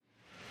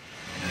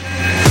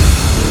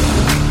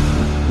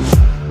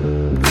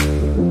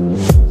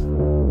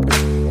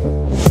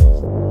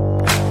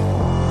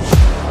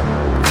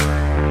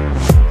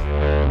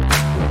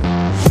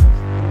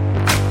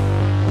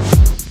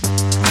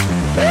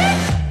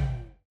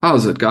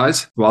How's it,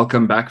 guys?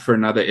 Welcome back for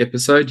another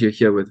episode. You're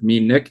here with me,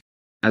 Nick.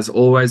 As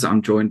always,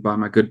 I'm joined by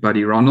my good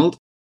buddy Ronald.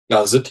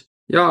 How's it?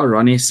 Yeah,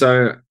 Ronnie.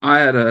 So I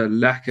had a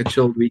lacquer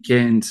chilled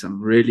weekend,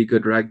 some really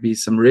good rugby,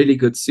 some really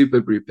good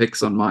Super Brew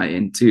picks on my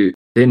end too.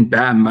 Then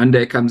bam,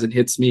 Monday comes and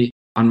hits me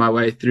on my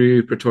way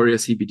through Pretoria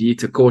CBD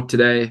to court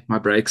today. My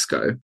brakes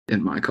go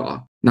in my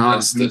car. Now,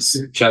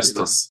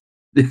 Justice.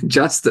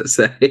 justice,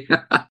 eh?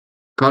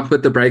 Can't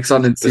put the brakes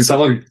on in Super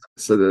Brew,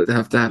 so they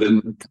have to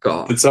happen with the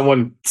car. Did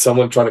someone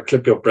try to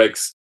clip your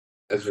brakes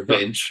as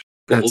revenge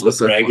for That's all the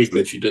also bragging possible.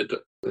 that you did?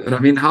 But I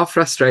mean, how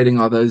frustrating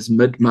are those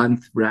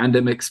mid-month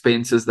random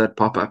expenses that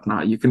pop up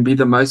now? You can be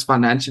the most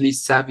financially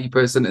savvy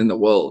person in the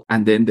world,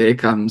 and then there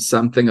comes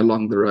something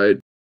along the road.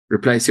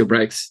 Replace your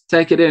brakes.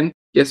 Take it in.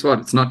 Guess what?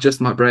 It's not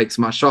just my brakes.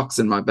 My shocks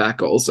and my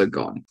back are also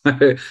gone.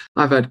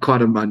 I've had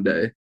quite a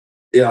Monday.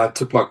 Yeah, I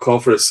took my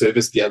car for a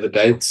service the other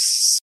day.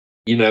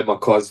 My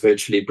car's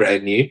virtually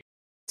brand new.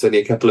 It's only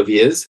a couple of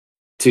years,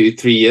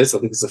 2-3 years. I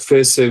think it's the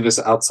first service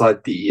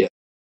outside the,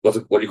 what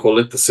do you call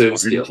it? The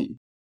service deal.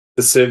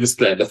 The service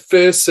plan, the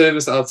first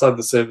service outside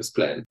the service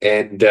plan.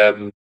 And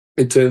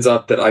it turns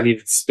out that I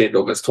needed to spend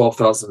almost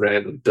 12,000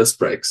 Rand on disc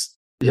brakes.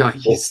 Yeah,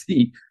 you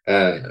see.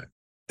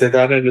 They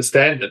don't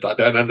understand it. I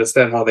don't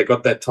understand how they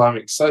got that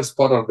timing so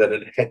spot on that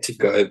it had to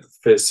go the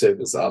first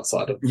service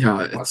outside of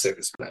my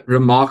service plan.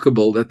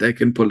 Remarkable that they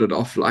can pull it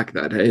off like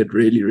that. Hey, it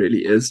really,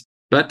 really is.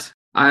 But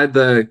I had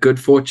the good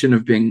fortune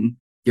of being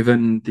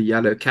given the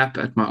yellow cap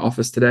at my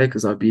office today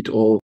because I beat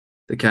all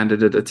the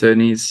candidate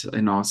attorneys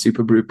in our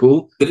Super Brew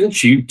pool.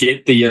 Didn't you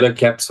get the yellow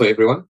caps for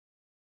everyone?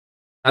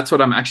 That's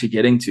what I'm actually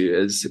getting to,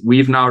 is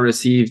we've now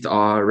received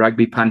our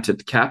rugby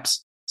punted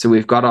caps. So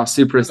we've got our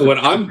super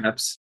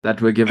caps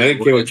that we're given. I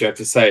don't care what you have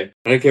to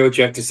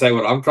say.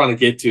 What I'm trying to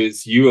get to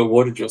is you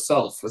awarded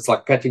yourself. It's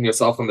like patting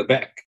yourself on the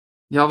back.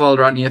 Yeah, well,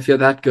 Ronnie, if you're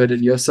that good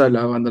and you're so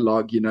low on the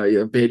log,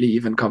 you're barely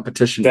even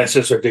competition. That's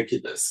just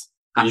ridiculous.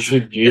 You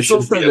shouldn't be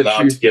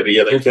allowed to get a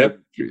yellow cap.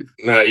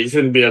 No, you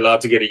shouldn't be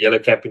allowed to get a yellow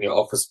cap in your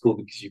office pool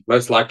because you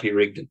most likely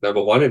rigged it,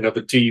 number one. And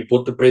number two, you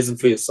bought the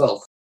present for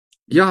yourself.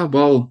 Yeah,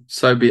 well,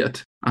 so be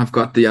it. I've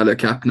got the yellow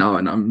cap now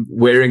and I'm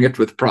wearing it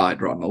with pride,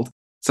 Ronald.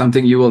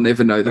 Something you will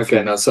never know. Enough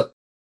of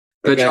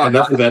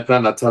that,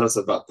 man. Now tell us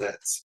about that.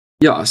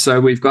 Yeah, so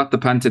we've got the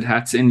punted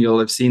hats in. You'll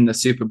have seen the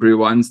Super Brew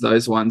ones.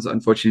 Those ones,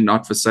 unfortunately,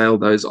 not for sale.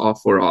 Those are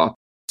for our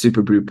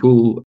Super Brew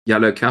pool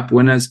yellow cap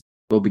winners.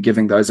 We'll be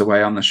giving those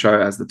away on the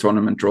show as the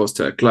tournament draws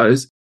to a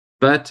close.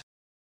 But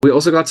we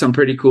also got some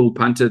pretty cool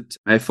punted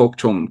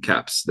Forkchom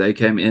caps. They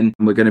came in,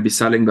 and we're going to be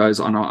selling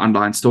those on our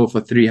online store for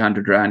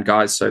 300 Rand,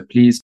 guys. So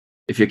please,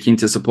 if you're keen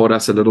to support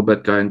us a little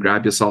bit, go and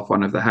grab yourself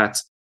one of the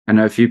hats. I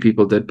know a few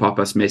people did pop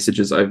us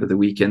messages over the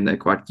weekend. They're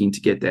quite keen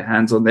to get their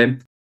hands on them.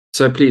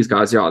 So please,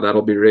 guys, yeah,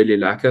 that'll be really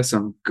lacquer.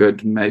 Some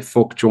good May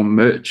Forkchom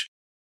merch.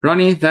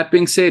 Ronnie, that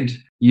being said,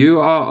 you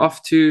are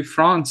off to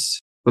France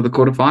for the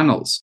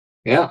quarterfinals.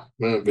 Yeah,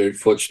 I'm very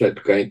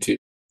fortunate going to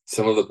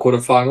some of the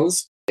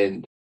quarterfinals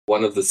and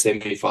one of the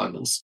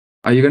semi-finals.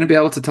 Are you going to be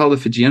able to tell the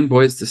Fijian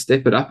boys to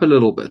step it up a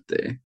little bit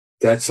there?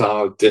 That's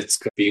going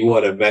to be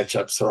what a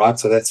matchup. So, right,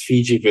 so that's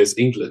Fiji versus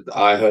England.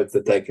 I hope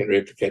that they can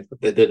replicate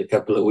what they did a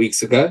couple of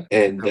weeks ago.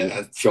 And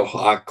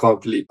I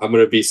can't believe I'm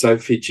going to be so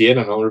Fijian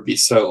and I'm going to be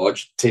so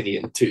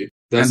Argentinian too.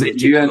 Those are the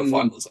two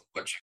quarterfinals I'm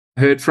watching.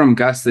 Heard from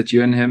Gus that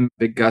you and him,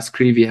 Big Gus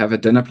Creevy, have a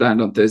dinner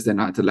planned on Thursday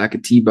night to like a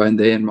T-bone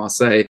there in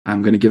Marseille.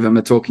 I'm going to give him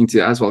a talking to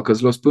as well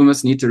because Los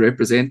Pumas need to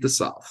represent the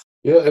South.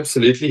 Yeah,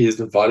 absolutely. He's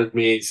invited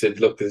me. He said,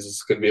 look, this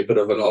is going to be a bit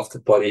of an after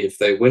party if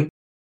they win.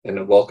 And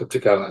I'm welcome to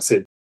come. I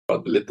said,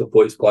 I'll let the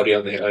boys party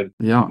on their own.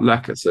 Yeah,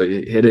 lacquer. So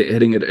you're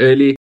heading it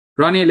early.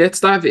 Ronnie, let's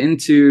dive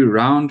into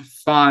round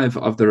 5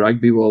 of the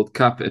Rugby World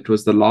Cup. It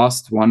was the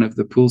last one of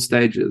the pool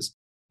stages.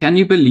 Can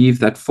you believe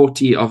that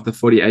 40 of the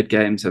 48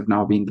 games have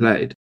now been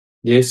played?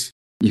 Yes.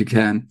 You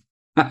can.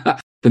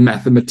 The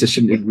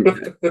mathematician in me.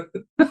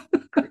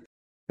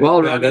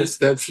 Well, no, that's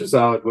just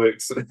how it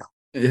works.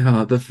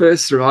 Yeah, the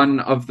first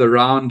run of the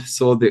round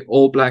saw the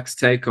All Blacks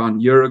take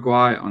on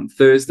Uruguay on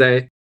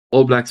Thursday.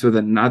 All Blacks with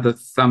another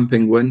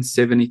thumping win,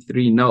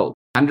 73-0.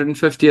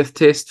 150th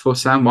test for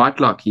Sam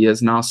Whitelock. He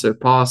has now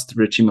surpassed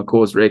Richie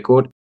McCaw's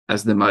record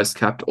as the most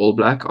capped All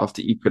Black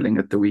after equaling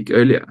it the week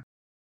earlier.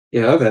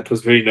 Yeah, that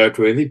was very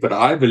noteworthy. But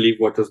I believe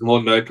what was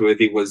more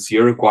noteworthy was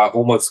Uruguay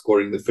almost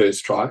scoring the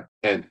first try.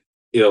 And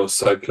it was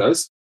so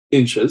close,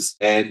 inches.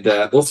 And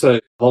also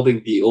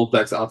holding the All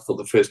Blacks out for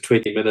the first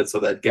 20 minutes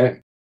of that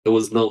game. It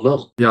was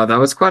 0-0. Yeah, that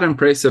was quite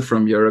impressive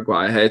from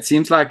Uruguay. Hey, it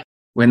seems like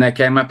when they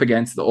came up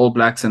against the All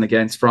Blacks and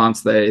against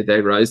France, they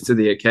rose to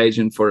the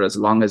occasion for as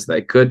long as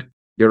they could.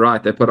 You're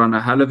right, they put on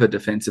a hell of a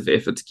defensive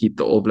effort to keep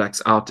the All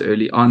Blacks out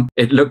early on.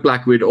 It looked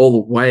like we'd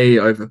all way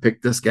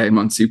overpicked this game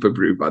on Super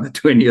Brew by the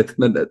 20th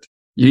minute.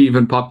 You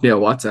even popped me a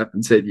WhatsApp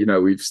and said,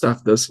 we've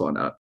stuffed this one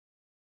up.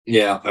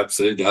 Yeah,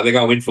 absolutely. I think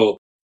I went for,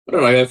 what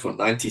did I go for,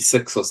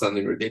 96 or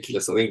something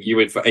ridiculous. I think you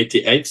went for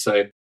 88.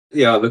 So,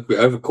 yeah, look, we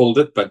overcalled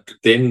it, but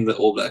then the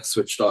All Blacks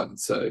switched on.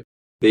 So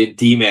then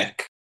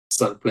DMAC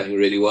started playing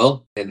really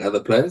well and other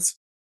players.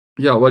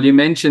 Yeah, well, you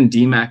mentioned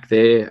DMAC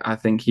there. I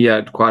think he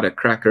had quite a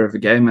cracker of a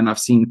game, and I've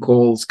seen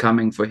calls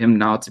coming for him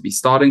now to be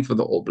starting for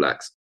the All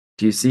Blacks.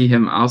 Do you see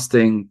him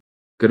ousting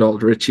good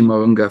old Richie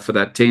Mo'unga for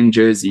that 10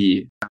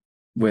 jersey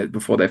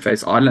before they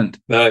face Ireland?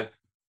 No,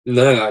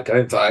 no, I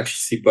don't. I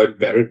actually see Bowden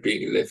Barrett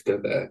being left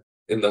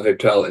in the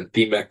hotel and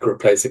D-Mac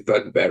replacing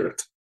Bowden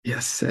Barrett.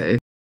 Yes,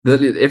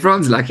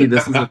 everyone's lucky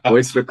this is a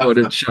voice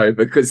recorded show,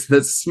 because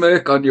the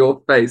smirk on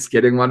your face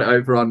getting one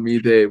over on me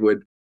there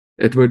would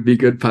be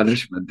good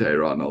punishment, eh,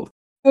 Ronald?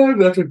 Oh,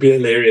 that would be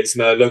hilarious.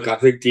 No, look, I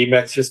think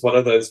D-Mac's just one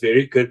of those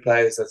very good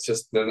players. That's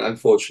just an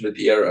unfortunate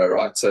era,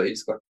 right? So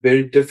he's got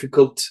very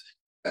difficult.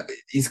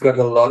 He's got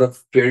a lot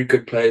of very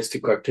good players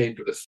to contend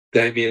with.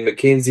 Damian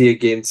McKenzie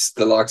against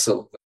the likes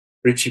of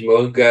Richie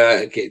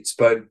Mo'unga, against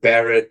Bowden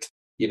Barrett.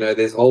 You know,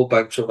 there's a whole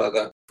bunch of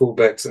other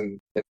fullbacks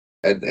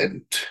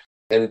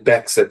and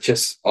backs that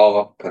just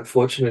are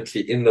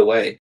unfortunately in the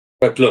way.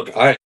 But look,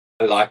 I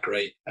like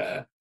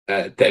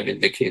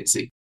Damian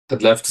McKenzie.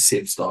 I'd love to see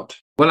him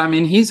start. Well, I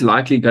mean, he's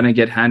likely going to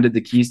get handed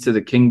the keys to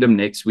the kingdom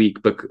next week,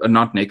 but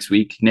not next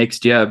week,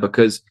 next year,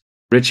 because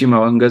Richie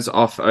Mo'unga's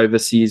off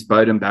overseas,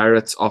 Bowden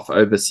Barrett's off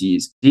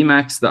overseas.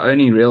 D-Mac's the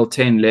only real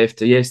 10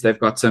 left. Yes, they've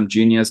got some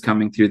juniors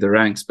coming through the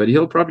ranks, but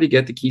he'll probably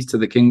get the keys to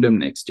the kingdom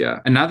next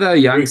year. Another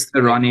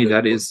youngster, Ronnie,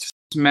 that is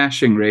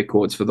smashing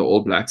records for the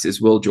All Blacks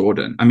is Will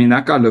Jordan. I mean,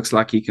 that guy looks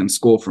like he can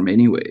score from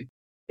anywhere.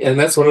 Yeah, and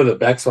that's one of the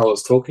backs I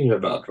was talking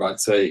about, right?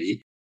 So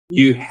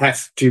you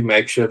have to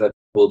make sure that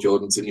Will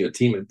Jordan's in your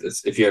team at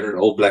this. If you're an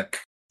All Black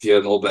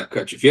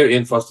coach, if you're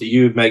Ian Foster,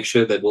 you make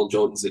sure that Will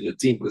Jordan's in your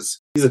team, because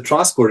he's a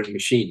try scoring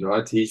machine,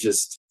 right? He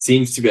just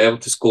seems to be able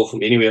to score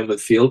from anywhere on the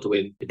field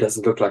when it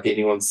doesn't look like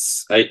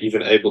anyone's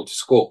even able to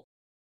score.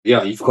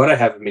 Yeah, you've got to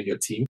have him in your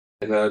team.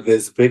 And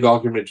there's a big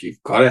argument.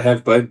 You've got to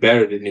have Bowden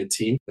Barrett in your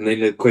team. And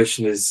then the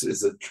question is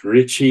it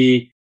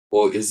Richie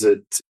or is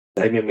it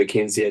Damian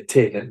McKenzie at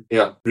 10? And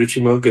yeah,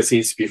 Richie Mo'unga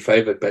seems to be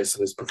favoured based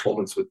on his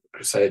performance with the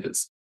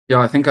Crusaders. Yeah,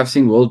 I think I've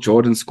seen Will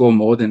Jordan score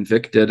more than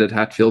Vic did at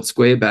Hatfield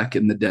Square back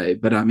in the day.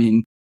 But I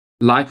mean,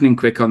 lightning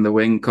quick on the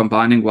wing,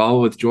 combining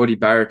well with Geordie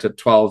Barrett at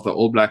 12, the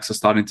All Blacks are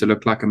starting to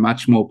look like a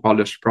much more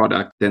polished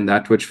product than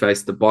that which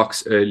faced the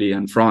Boks early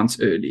and France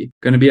early.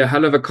 Going to be a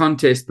hell of a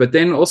contest. But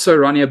then also,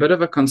 Ronnie, a bit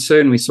of a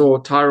concern. We saw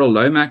Tyrell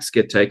Lomax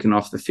get taken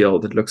off the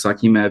field. It looks like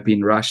he may have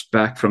been rushed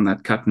back from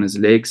that cut in his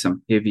leg,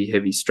 some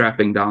heavy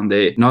strapping down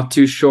there. Not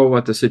too sure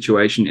what the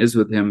situation is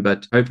with him,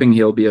 but hoping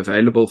he'll be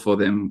available for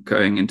them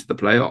going into the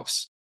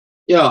playoffs.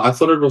 Yeah, I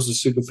thought it was a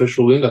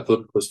superficial wound. I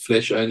thought it was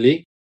flesh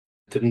only.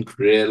 Didn't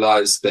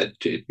realize that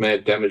it may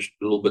have damaged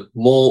a little bit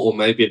more, or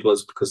maybe it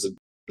was because the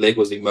leg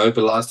was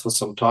immobilized for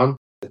some time,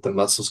 that the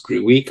muscles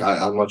grew weak.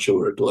 I'm not sure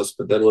what it was,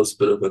 but that was a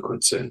bit of a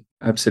concern.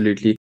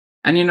 Absolutely.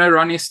 And, you know,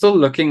 Ronnie, still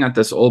looking at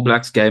this All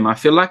Blacks game, I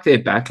feel like their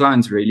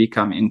backlines really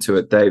come into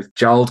it. They've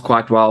gelled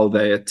quite well.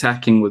 They're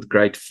attacking with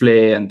great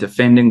flair and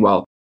defending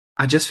well.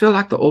 I just feel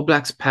like the All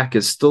Blacks pack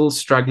is still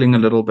struggling a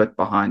little bit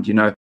behind. You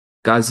know,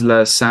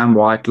 Guzzler, Sam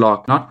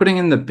Whitelock, not putting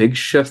in the big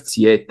shifts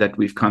yet that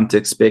we've come to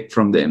expect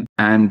from them.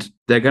 And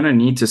they're going to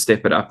need to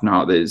step it up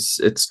now.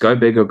 It's go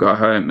big or go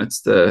home.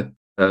 It's the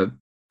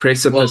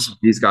precipice of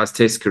these guys'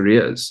 test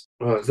careers.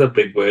 Oh, it's a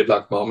big word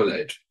like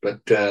marmalade. But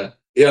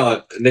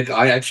yeah, Nick,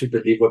 I actually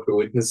believe what we're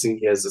witnessing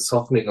here is a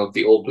softening of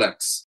the All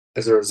Blacks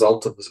as a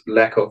result of the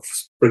lack of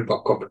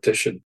Springbok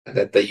competition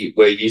that they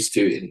were used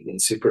to in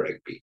Super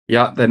Rugby.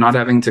 Yeah, they're not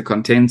having to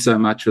contend so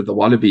much with the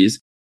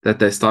Wallabies, that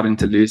they're starting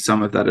to lose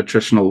some of that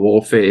attritional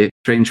warfare,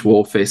 trench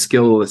warfare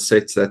skill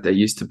sets that they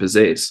used to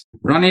possess.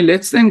 Ronnie,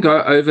 let's then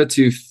go over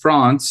to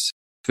France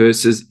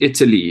versus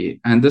Italy.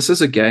 And this is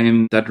a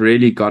game that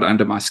really got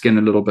under my skin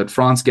a little bit.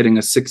 France getting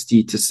a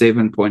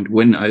 60-7 point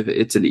win over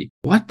Italy.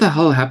 What the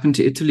hell happened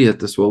to Italy at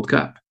this World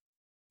Cup?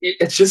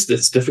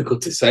 It's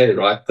difficult to say,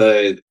 right?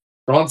 The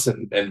France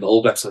and the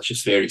All Blacks are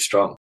just very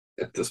strong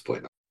at this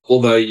point.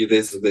 Although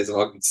there's an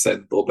argument to say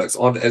that the All Blacks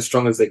aren't as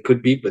strong as they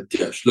could be, but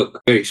yeah, look,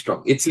 very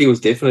strong. Italy was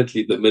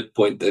definitely the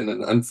midpoint in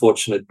an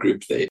unfortunate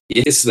group there.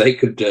 Yes, they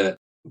could,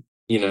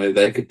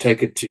 they could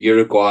take it to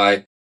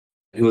Uruguay,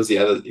 who was the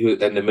other, and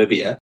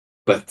Namibia.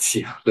 But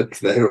yeah, look,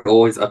 they were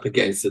always up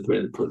against it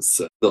when it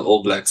was the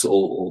All Blacks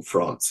or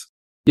France.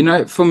 You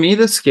know, for me,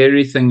 the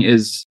scary thing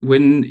is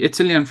when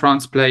Italy and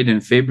France played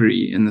in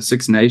February in the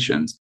Six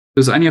Nations, there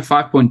was only a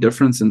 5-point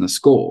difference in the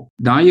score.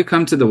 Now you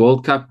come to the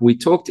World Cup, we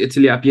talked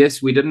Italy up. Yes,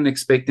 we didn't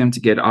expect them to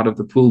get out of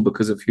the pool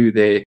because of who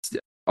their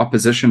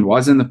opposition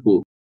was in the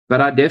pool.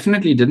 But I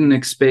definitely didn't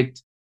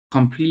expect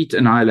complete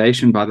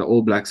annihilation by the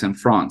All Blacks and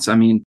France. I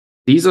mean,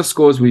 these are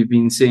scores we've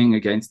been seeing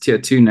against tier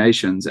 2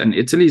 nations, and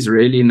Italy's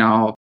really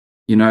now,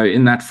 you know,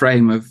 in that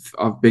frame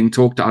of being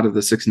talked out of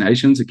the Six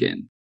Nations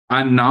again.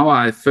 And now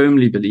I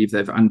firmly believe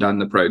they've undone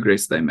the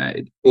progress they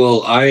made.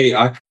 Well,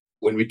 I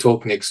when we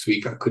talk next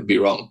week, I could be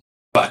wrong.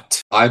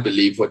 But I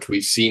believe what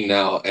we've seen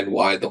now and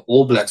why the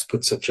All Blacks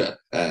put such a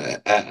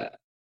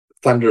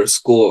thunderous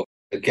score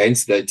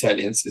against the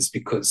Italians is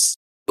because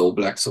the All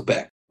Blacks are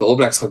back. The All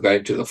Blacks are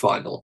going to the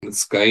final.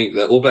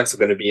 The All Blacks are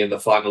going to be in the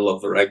final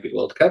of the Rugby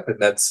World Cup,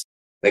 and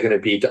they're going to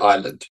beat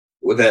Ireland.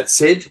 With that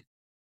said,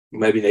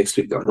 maybe next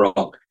week I'm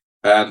wrong.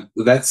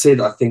 That said,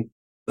 I think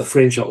the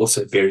French are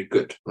also very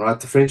good, right?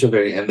 The French are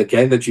and the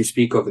game that you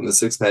speak of in the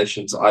Six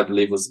Nations, I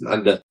believe, was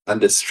an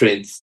under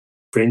strength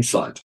French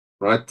side,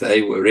 right?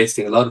 They were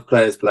resting a lot of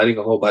players, playing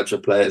a whole bunch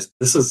of players.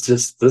 This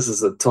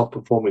is a top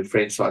performing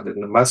French side,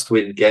 and a must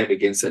win game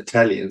against the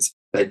Italians.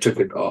 They took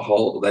it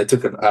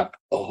up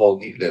a whole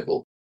new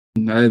level.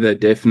 No, they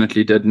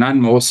definitely did.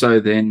 None more so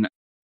than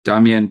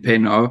Damien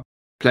Penaud,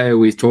 player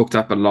we've talked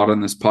up a lot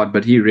on this pod,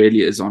 but he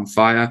really is on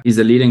fire. He's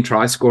the leading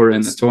try scorer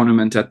in the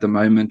tournament at the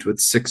moment with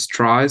 6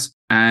 tries.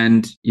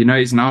 And,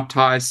 he's now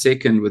tied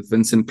second with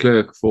Vincent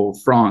Clerc for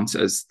France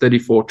as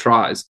 34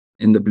 tries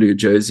in the blue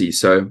jersey.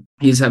 So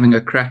he's having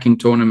a cracking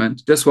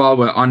tournament. Just while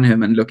we're on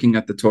him and looking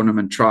at the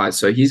tournament tries,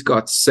 so he's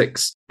got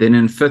 6. Then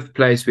in 5th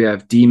place, we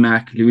have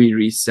D-Mac, Louis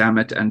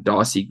Rees-Zammit, and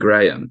Darcy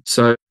Graham.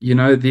 So,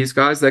 these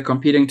guys, they're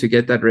competing to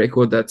get that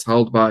record that's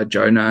held by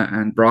Jonah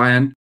and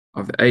Brian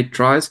of 8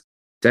 tries.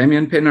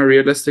 Damien Penaud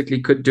realistically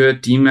could do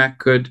it. D-Mac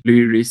could.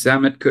 Louis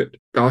Rees-Zammit could.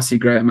 Darcy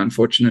Graham,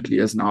 unfortunately,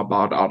 is now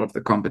bowed out of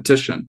the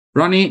competition.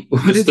 Ronnie,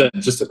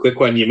 just a quick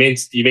one. You meant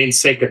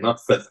second,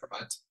 not 5th,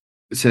 right?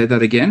 Say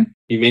that again?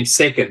 You meant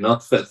second, not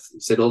 5th. You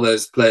said all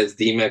those players,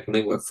 D-Mac and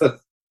them, were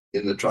 5th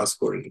in the try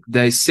scoring.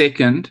 They're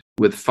second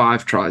with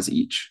 5 tries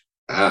each.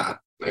 Ah,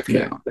 okay.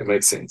 Yeah. That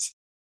makes sense.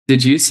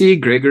 Did you see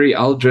Gregory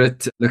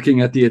Aldrit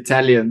looking at the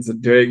Italians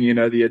and doing,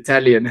 the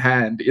Italian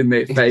hand in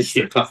their face?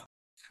 Yeah,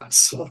 I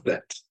saw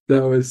that.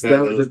 That was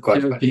a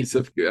pure piece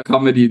of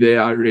comedy there.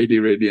 I really,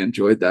 really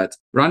enjoyed that.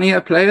 Ronnie, a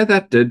player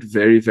that did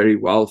very, very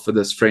well for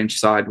this French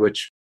side,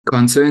 which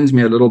concerns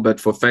me a little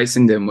bit for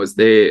facing them, was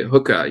their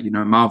hooker,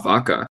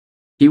 Mavaka.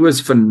 He was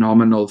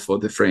phenomenal for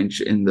the French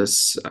in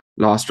this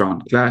last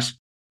round clash.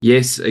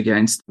 Yes,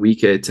 against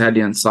weaker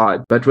Italian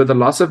side, but with the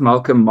loss of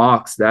Malcolm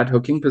Marx, that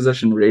hooking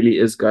position really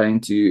is going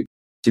to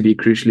be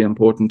crucially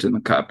important in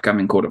the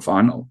upcoming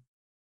quarterfinal.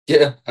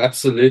 Yeah,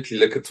 absolutely.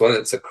 Look,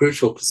 it's a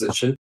crucial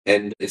position,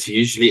 and it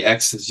usually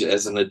acts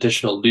as an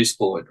additional loose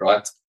forward,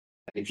 right?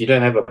 And if you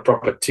don't have a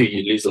proper 2,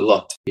 you lose a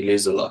lot.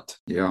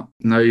 Yeah,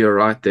 no, you're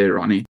right there,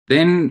 Ronnie.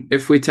 Then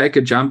if we take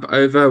a jump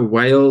over,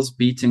 Wales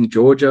beating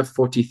Georgia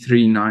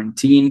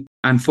 43-19.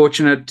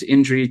 Unfortunate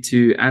injury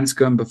to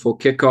Anscombe before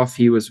kickoff.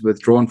 He was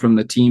withdrawn from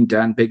the team.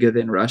 Dan Bigger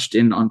then rushed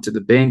in onto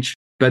the bench.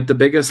 But the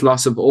biggest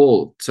loss of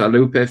all,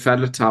 Talupe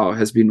Faletau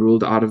has been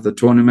ruled out of the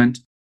tournament.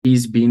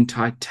 He's been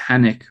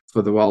titanic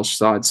for the Welsh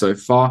side so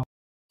far.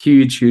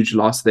 Huge, huge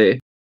loss there.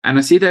 And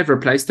I see they've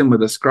replaced him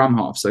with a scrum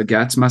half, so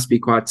Gats must be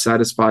quite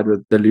satisfied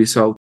with the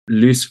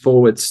loose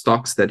forward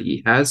stocks that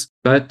he has.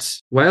 But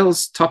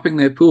Wales topping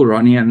their pool,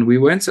 Ronnie, and we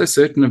weren't so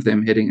certain of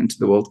them heading into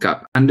the World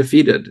Cup,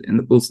 undefeated in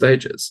the pool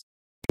stages.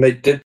 They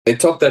did. They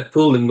topped that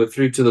pool and were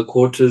through to the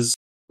quarters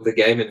of the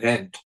game in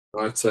hand,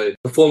 right? So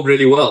performed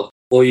really well.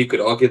 Or you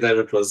could argue that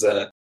it was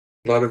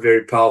not a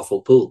very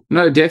powerful pool.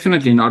 No,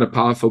 definitely not a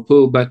powerful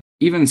pool, but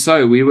even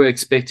so, we were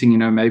expecting,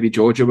 maybe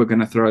Georgia were going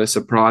to throw a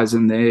surprise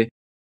in there.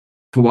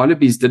 The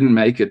Wallabies didn't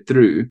make it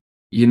through.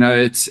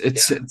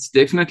 It's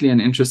definitely an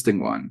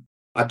interesting one.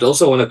 I'd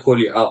also want to call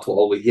you out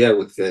while we're here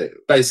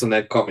based on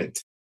that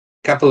comment.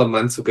 A couple of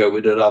months ago, we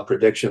did our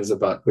predictions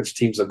about which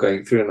teams are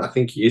going through, and I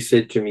think you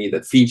said to me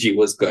that Fiji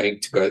was going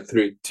to go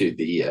through to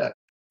the.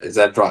 Is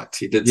that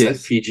right? You did say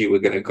Fiji were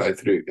going to go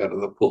through out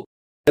of the pool.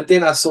 But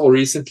then I saw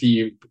recently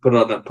you put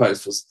on a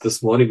post was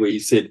this morning where you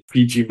said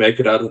Fiji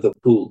make it out of the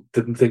pool.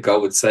 Didn't think I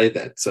would say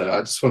that, so I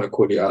just want to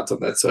call you out on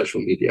that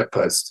social media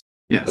post.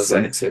 Yes, that's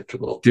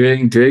unacceptable.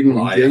 Doing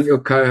your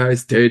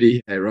co-host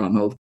dirty, hey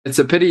Ronald. It's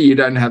a pity you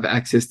don't have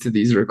access to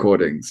these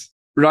recordings.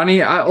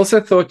 Ronnie, I also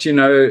thought,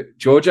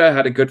 Georgia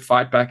had a good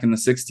fight back in the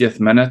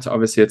 60th minute.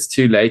 Obviously, it's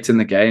too late in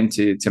the game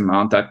to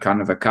mount that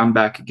kind of a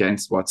comeback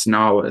against what's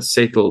now a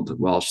settled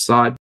Welsh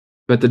side.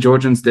 But the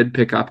Georgians did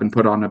pick up and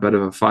put on a bit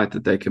of a fight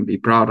that they can be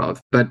proud of.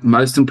 But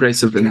most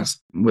impressive,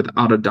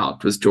 without a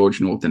doubt, was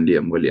George North and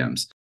Liam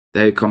Williams.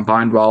 They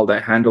combined well. They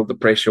handled the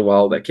pressure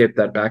well. They kept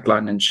that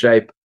backline in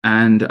shape.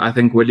 And I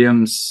think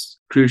Williams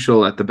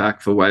crucial at the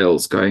back for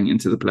Wales going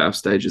into the playoff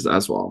stages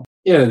as well.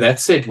 Yeah, that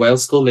said,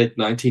 Wales still let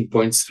 19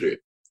 points through.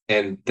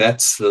 And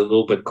that's a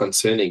little bit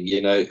concerning.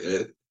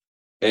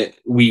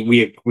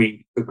 We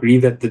agree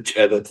that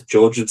the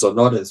Georgians are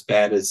not as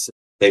bad as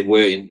they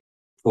were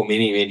for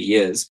many, many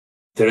years.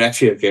 They're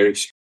actually a very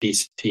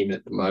decent team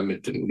at the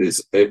moment, and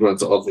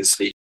everyone's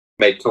obviously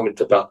made comment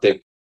about them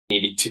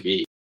needing to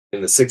be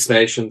in the Six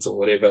Nations or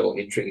whatever, or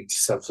entering into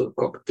some sort of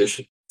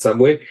competition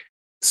somewhere.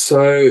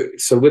 So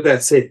with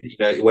that said,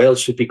 Wales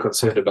should be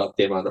concerned about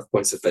the amount of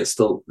points that they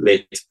still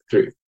let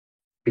through,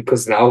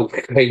 because now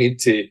we're going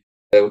into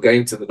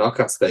the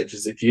knockout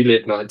stages. If you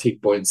let 19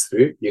 points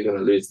through, you're going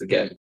to lose the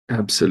game.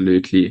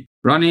 Absolutely,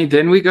 Ronnie.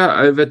 Then we go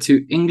over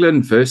to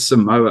England versus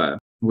Samoa,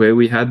 where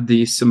we had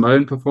the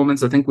Samoan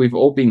performance. I think we've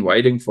all been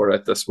waiting for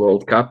it this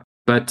World Cup.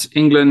 But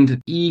England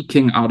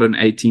eking out an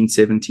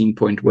 18-17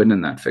 point win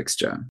in that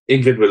fixture.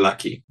 England were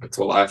lucky. That's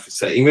all I have to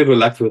say. England were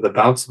lucky with the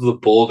bounce of the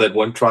ball, that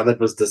one try that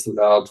was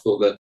disallowed for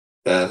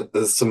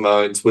the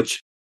Samoans,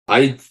 which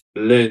I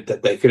learned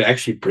that they could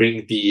actually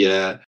bring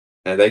the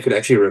And they could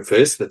actually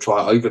reverse the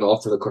try even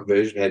after the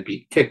conversion had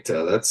been kicked.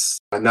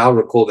 I now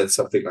recall that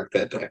something like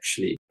that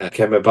actually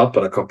came about,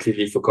 but I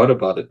completely forgot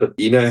about it. But,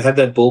 had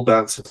that ball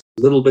bounce a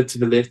little bit to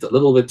the left, a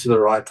little bit to the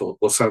right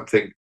or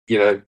something,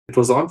 it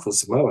was on for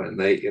Samoa, and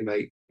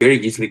they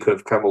very easily could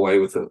have come away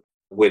with a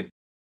win.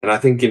 And I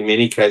think in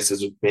many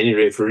cases with many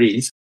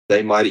referees,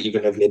 they might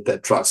even have let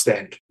that try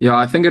stand. Yeah,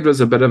 I think it was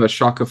a bit of a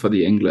shocker for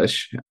the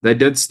English. They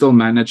did still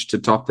manage to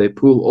top their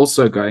pool,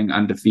 also going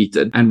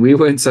undefeated. And we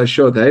weren't so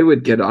sure they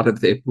would get out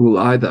of their pool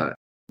either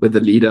with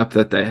the lead up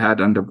that they had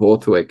under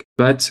Borthwick.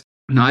 But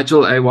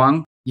Nigel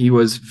Awang, he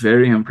was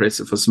very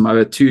impressive for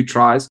Samoa. 2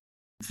 tries,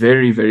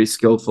 very, very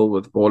skillful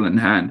with ball in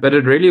hand. But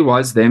it really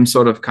was them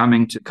sort of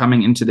coming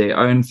into their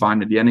own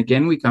finally. And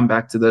again, we come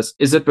back to this.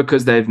 Is it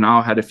because they've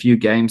now had a few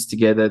games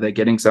together? They're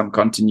getting some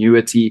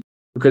continuity?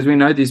 Because we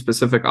know these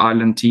Pacific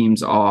Island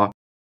teams are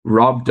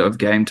robbed of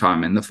game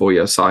time in the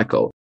 4-year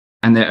cycle,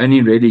 and they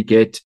only really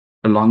get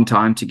a long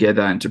time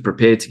together and to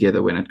prepare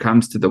together when it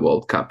comes to the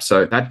World Cup.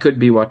 So that could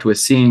be what we're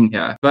seeing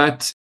here.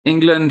 But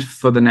England,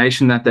 for the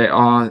nation that they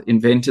are,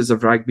 inventors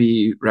of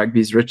rugby,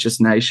 rugby's richest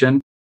nation,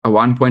 a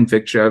 1-point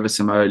victory over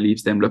Samoa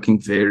leaves them looking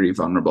very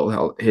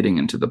vulnerable heading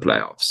into the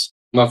playoffs.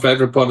 My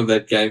favorite part of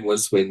that game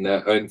was when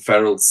Owen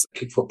Farrell's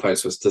kick for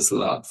post was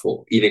disallowed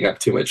for eating up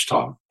too much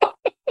time.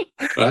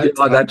 Right?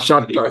 Yeah, that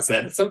shot clock.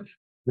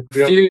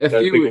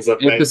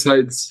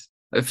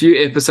 A few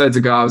episodes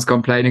ago, I was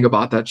complaining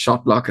about that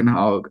shot clock and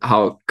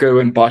how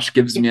Kerwin Bosch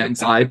gives me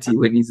anxiety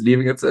when he's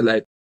leaving it so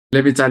late.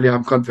 Let me tell you,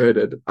 I'm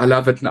converted. I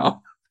love it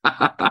now.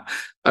 I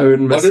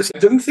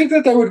didn't think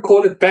that they would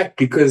call it back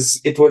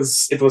because it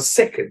was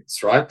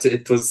seconds, right?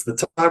 It was the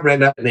time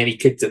ran up and then he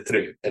kicked it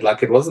through. And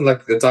it wasn't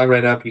like the time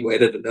ran up, he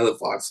waited another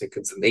 5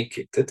 seconds and then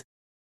kicked it.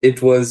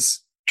 It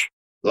was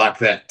like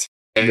that.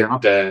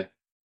 And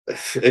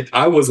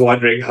I was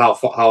wondering how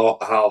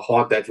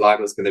hard that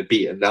line was going to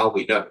be, and now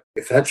we know.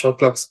 If that shot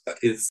clock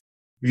if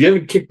you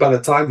haven't kicked by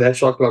the time that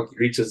shot clock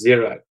reaches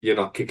 0, you're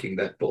not kicking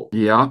that ball.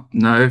 Yeah,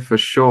 no, for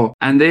sure.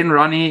 And then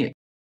Ronnie,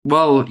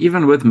 well,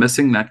 even with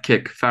missing that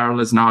kick,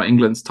 Farrell is now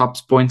England's top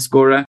point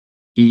scorer.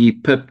 He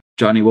pipped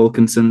Johnny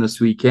Wilkinson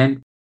this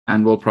weekend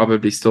and will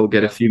probably still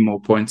get a few more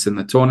points in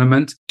the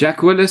tournament.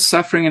 Jack Willis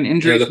suffering an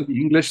injury for the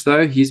English,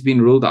 though. He's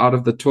been ruled out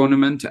of the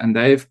tournament, and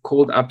they've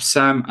called up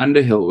Sam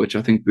Underhill, which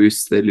I think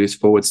boosts their loose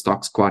forward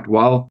stocks quite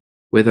well.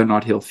 Whether or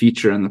not he'll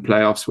feature in the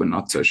playoffs, we're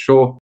not so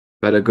sure,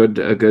 but a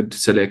good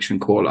selection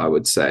call, I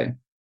would say.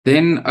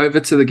 Then over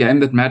to the game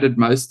that mattered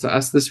most to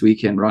us this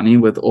weekend, Ronnie,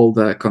 with all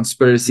the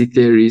conspiracy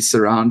theories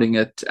surrounding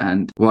it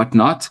and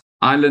whatnot.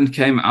 Ireland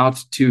came out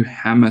to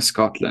hammer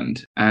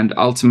Scotland and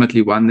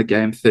ultimately won the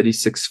game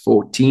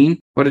 36-14.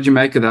 What did you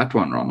make of that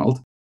one,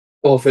 Ronald?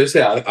 Well,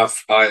 firstly, I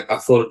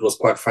thought it was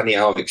quite funny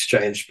our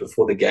exchange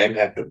before the game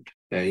happened.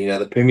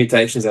 The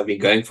permutations have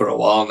been going for a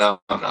while now,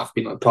 and I've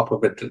been on top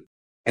of it.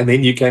 And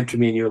then you came to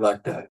me and you were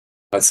like, no,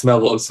 I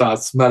smell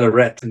a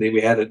rat. And then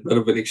we had a bit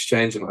of an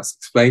exchange, and I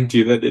explained to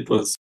you that it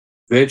was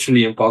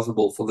virtually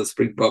impossible for the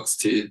Springboks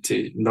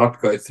to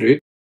not go through.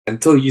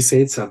 Until you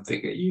said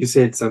something. You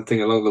said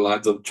something along the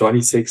lines of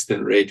Johnny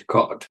Sexton red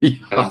card. Yeah.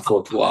 And I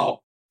thought, wow.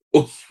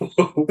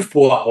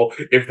 Wow.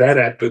 If that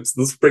happens,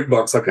 the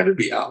Springboks are going to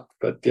be out.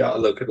 But yeah,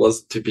 look, it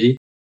wasn't to be.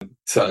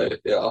 So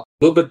yeah,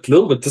 a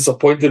little bit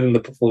disappointed in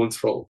the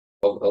performance of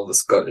the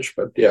Scottish.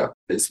 But yeah,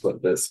 it's what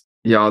it is.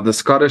 Yeah, the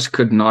Scottish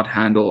could not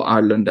handle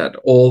Ireland at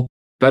all.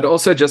 But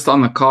also just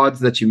on the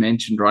cards that you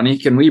mentioned, Ronnie,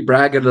 can we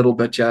brag a little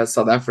bit here as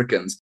South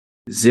Africans?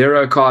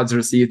 0 cards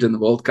received in the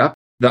World Cup.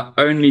 The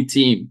only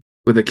team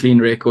with a clean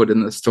record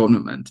in this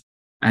tournament.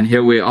 And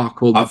here we are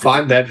called... I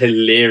find that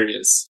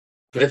hilarious.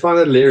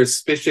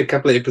 Especially a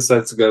couple of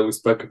episodes ago, we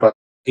spoke about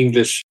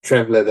English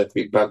traveller that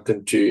we bumped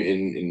into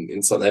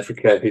in South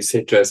Africa who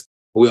said to us,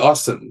 we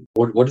asked him,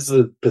 what is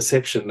the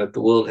perception that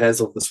the world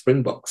has of the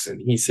Springboks? And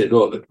he said,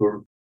 that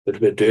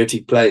we're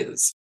dirty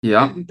players.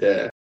 Yeah.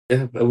 And,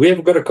 we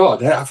haven't got a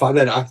card.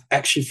 I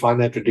actually find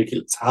that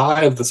ridiculous. How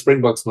have the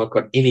Springboks not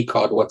got any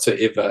card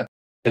whatsoever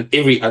and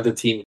every other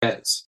team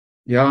has?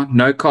 Yeah,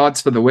 no cards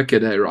for the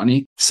wicked,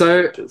 Ronnie?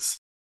 So,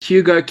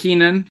 Hugo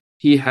Keenan,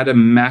 he had a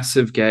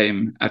massive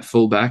game at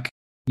fullback.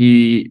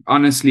 He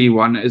honestly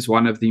is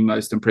one of the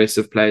most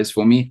impressive players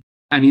for me.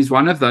 And he's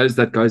one of those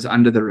that goes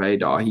under the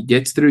radar. He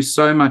gets through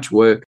so much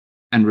work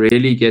and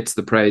really gets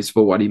the praise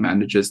for what he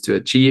manages to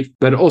achieve.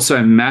 But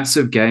also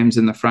massive games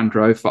in the front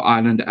row for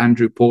Ireland.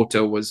 Andrew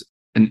Porter was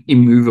an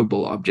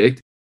immovable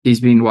object.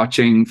 He's been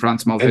watching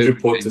Frans Malherbe. Andrew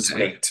Porter's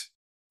great.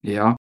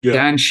 Yeah.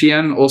 Dan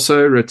Sheehan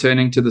also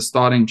returning to the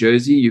starting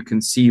jersey. You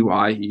can see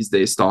why he's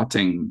their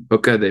starting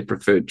hooker, their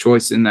preferred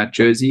choice in that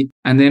jersey.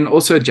 And then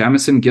also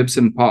Jamison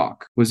Gibson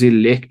Park was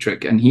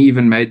electric, and he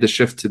even made the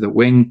shift to the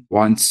wing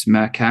once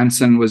Mac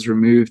Hansen was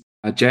removed.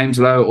 James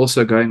Lowe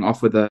also going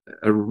off with a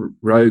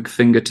rogue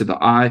finger to the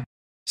eye.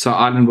 So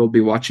Ireland will be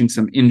watching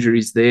some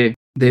injuries there.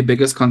 Their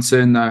biggest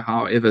concern, though,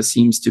 however,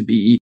 seems to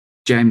be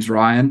James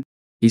Ryan.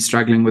 He's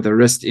struggling with a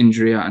wrist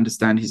injury. I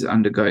understand he's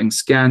undergoing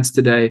scans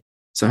today.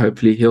 So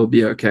hopefully he'll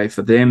be okay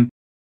for them.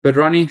 But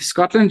Ronnie,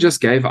 Scotland just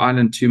gave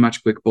Ireland too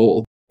much quick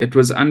ball. It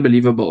was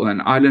unbelievable.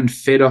 And Ireland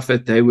fed off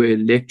it. They were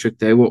electric.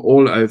 They were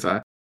all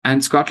over.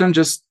 And Scotland,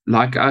 just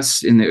like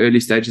us in the early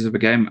stages of a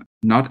game,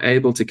 not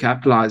able to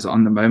capitalize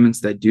on the moments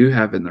they do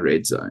have in the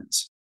red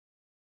zones.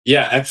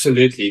 Yeah,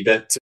 absolutely.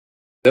 That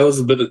was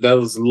a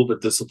little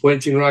bit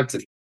disappointing, right?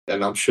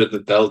 And I'm sure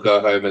that they'll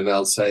go home and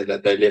they'll say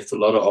that they left a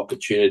lot of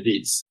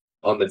opportunities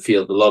on the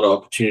field, a lot of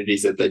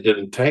opportunities that they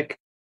didn't take,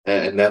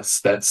 and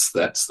that's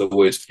the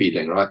worst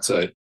feeling, right?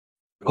 So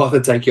rather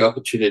take your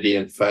opportunity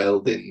and fail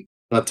than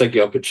not take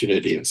your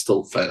opportunity and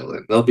still fail,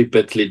 and they'll be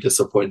bitterly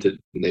disappointed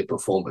in their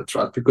performance,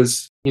 right?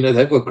 Because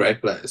they've got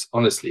great players.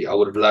 Honestly, I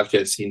would have loved to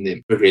have seen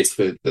them progress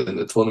further in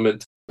the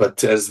tournament,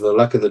 but as the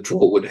luck of the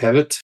draw would have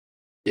it,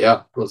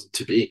 yeah, it wasn't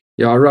to be.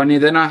 Yeah, Ronnie,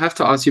 then I have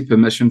to ask you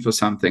permission for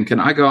something. Can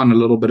I go on a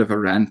little bit of a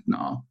rant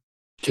now?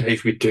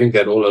 You've been doing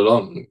that all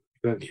along. You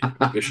don't need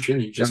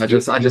permission.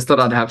 I just thought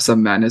I'd have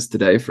some manners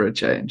today for a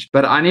change.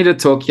 But I need to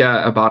talk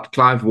here about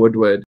Clive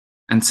Woodward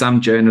and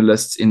some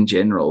journalists in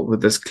general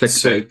with this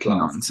clickbait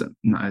nonsense.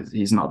 No,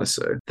 he's not a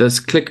sir. This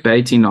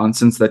clickbaity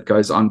nonsense that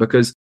goes on,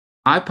 because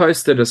I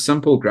posted a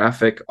simple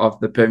graphic of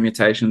the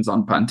permutations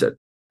on Punted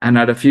and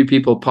had a few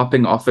people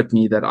popping off at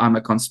me that I'm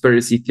a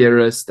conspiracy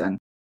theorist and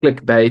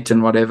clickbait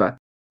and whatever.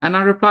 And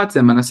I replied to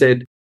them and I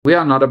said, we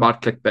are not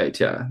about clickbait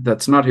here.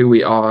 That's not who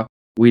we are.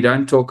 We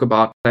don't talk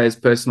about players'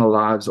 personal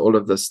lives, all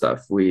of this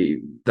stuff.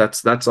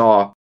 That's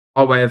our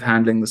way of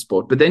handling the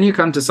sport. But then you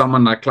come to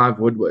someone like Clive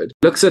Woodward,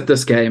 looks at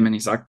this game and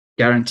he's like,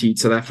 guaranteed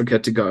South Africa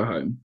to go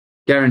home.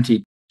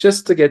 Guaranteed.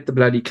 Just to get the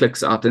bloody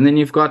clicks out. And then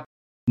you've got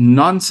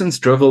nonsense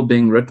drivel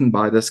being written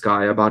by this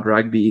guy about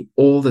rugby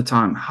all the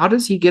time. How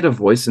does he get a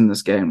voice in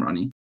this game,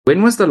 Ronnie?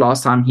 When was the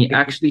last time he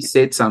actually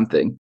said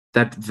something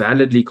that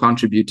validly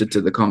contributed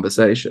to the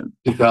conversation?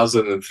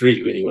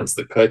 2003, when he was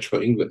the coach for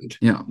England.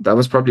 Yeah, that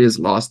was probably his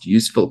last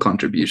useful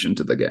contribution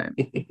to the game.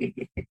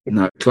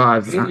 No,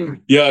 Clive.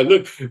 Yeah,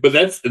 look, but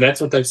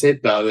that's what they've said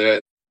now.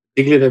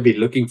 England have been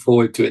looking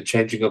forward to a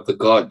changing of the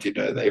guard.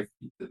 They've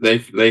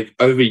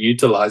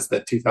overutilized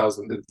that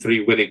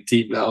 2003 winning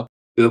team now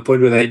to the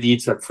point where they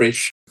need some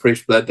fresh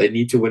blood. They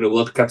need to win a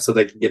World Cup so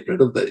they can get rid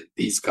of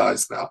these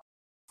guys now.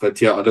 But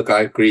yeah, look,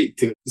 I agree.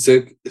 To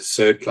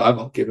Sir Clive,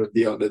 I'll give him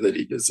the honor that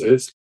he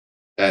deserves.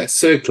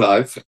 Sir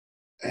Clive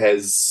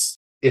has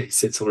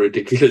said some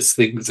ridiculous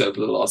things over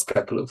the last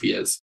couple of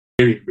years.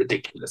 Very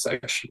ridiculous,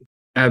 actually.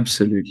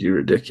 Absolutely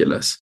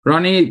ridiculous.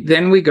 Ronnie,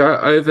 then we go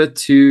over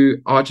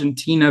to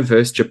Argentina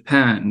versus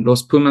Japan.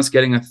 Los Pumas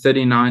getting a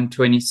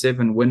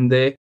 39-27 win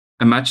there.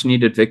 A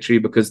much-needed victory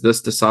because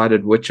this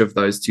decided which of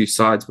those two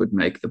sides would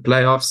make the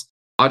playoffs.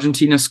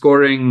 Argentina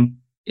scoring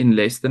in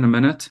less than a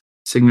minute,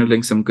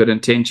 signaling some good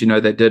intent.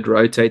 They did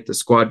rotate the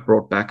squad,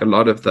 brought back a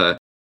lot of the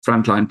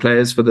frontline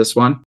players for this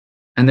one.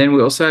 And then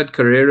we also had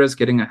Carreras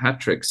getting a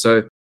hat-trick.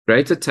 So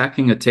great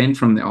attacking intent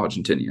from the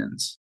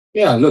Argentinians.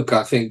 Yeah, look,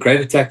 I think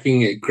great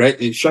attacking,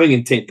 great showing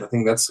intent. I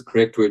think that's the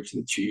correct word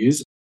that you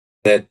use.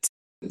 That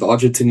the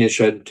Argentinians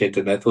showed intent,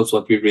 and that was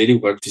what we really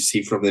wanted to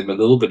see from them a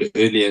little bit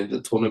earlier in the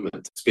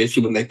tournament,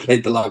 especially when they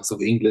played the likes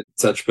of England and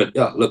such. But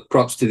yeah, look,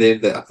 props to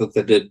them. I thought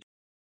they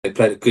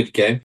played a good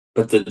game.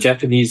 But the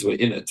Japanese were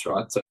in it,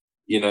 right? So,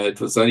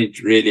 it was only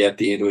really at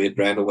the end where it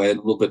ran away a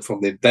little bit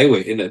from them. They were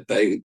in it.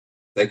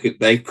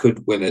 They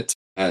could win it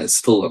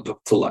still up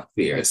until like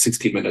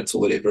 60 minutes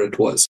or whatever it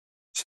was.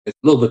 So a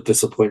little bit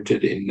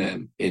disappointed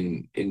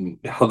in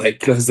how they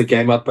closed the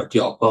game up, but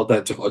yeah, well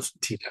done to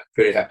Argentina.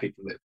 Very happy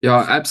for them.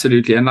 Yeah,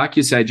 absolutely. And like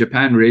you say,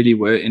 Japan really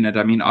were in it.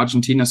 I mean,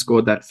 Argentina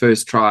scored that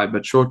first try,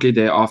 but shortly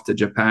thereafter,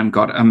 Japan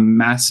got a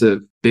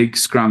massive big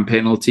scrum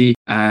penalty.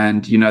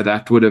 And,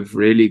 that would have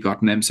really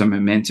gotten them some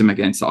momentum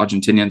against the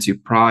Argentinians who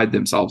pride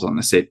themselves on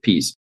the set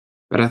piece.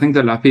 But I think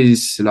the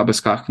Lapis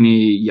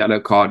Labuschagne yellow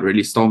card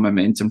really stole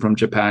momentum from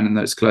Japan in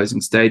those closing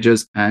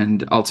stages,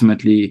 and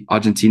ultimately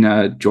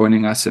Argentina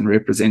joining us and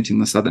representing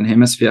the Southern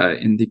Hemisphere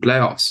in the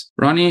playoffs.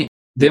 Ronnie,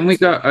 then we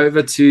go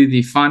over to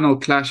the final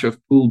clash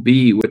of Pool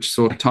B, which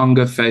saw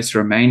Tonga face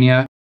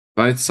Romania.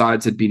 Both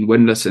sides had been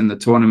winless in the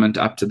tournament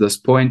up to this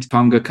point.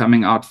 Tonga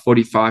coming out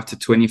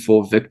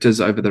 45-24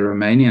 victors over the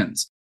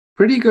Romanians.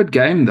 Pretty good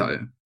game,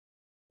 though.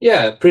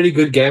 Yeah, pretty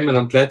good game, and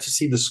I'm glad to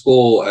see the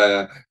score,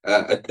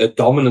 a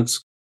dominant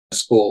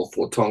score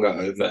for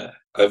Tonga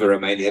over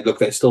Romania. Look,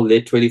 they still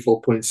led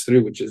 24 points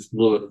through, which is a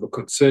little bit of a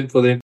concern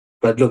for them.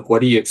 But look,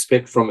 what do you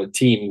expect from a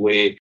team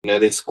where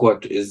their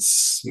squad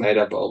is made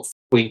up of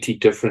 20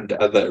 different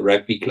other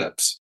rugby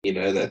clubs? They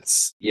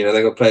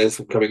got players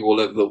from coming all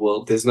over the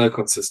world. There's no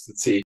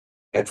consistency,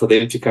 and for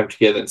them to come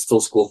together and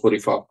still score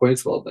 45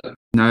 points, well done.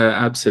 No,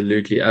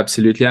 absolutely,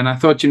 absolutely. And I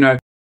thought,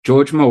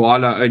 George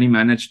Mawala only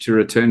managed to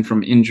return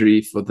from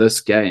injury for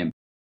this game,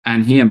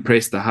 and he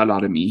impressed the hell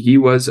out of me. He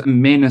was a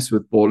menace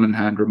with ball in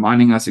hand,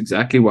 reminding us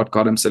exactly what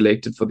got him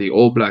selected for the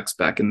All Blacks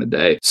back in the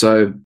day.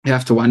 So you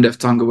have to wonder if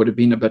Tonga would have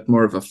been a bit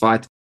more of a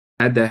fight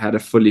had they had a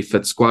fully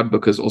fit squad,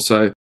 because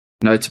also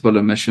notable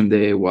omission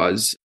there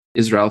was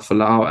Israel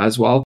Folau as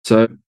well.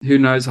 So who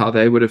knows how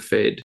they would have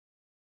fared.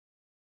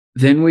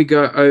 Then we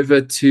go over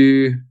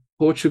to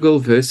Portugal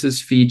versus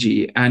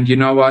Fiji. And you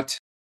know what?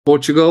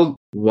 Portugal,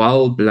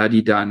 well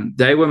bloody done.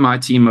 They were my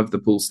team of the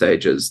pool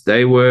stages.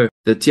 They were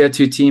the tier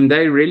 2 team.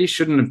 They really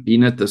shouldn't have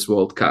been at this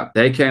World Cup.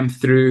 They came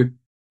through.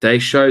 They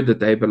showed that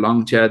they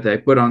belonged here. They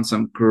put on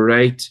some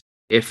great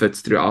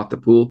efforts throughout the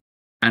pool.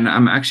 And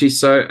I'm actually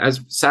so, as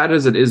sad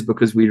as it is,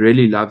 because we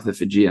really love the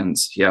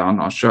Fijians here on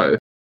our show,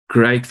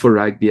 great for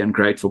rugby and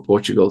great for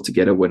Portugal to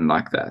get a win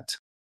like that.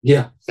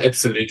 Yeah,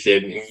 absolutely.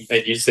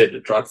 And you said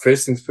it right.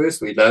 First things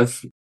first, we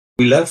love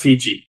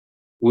Fiji.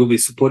 We'll be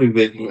supporting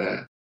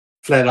them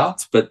flat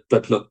out.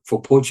 But look,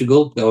 for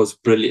Portugal, that was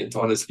brilliant.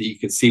 Honestly, you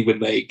could see when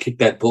they kicked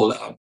that ball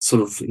out,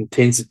 sort of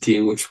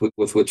intensity with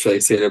which they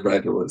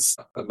celebrated was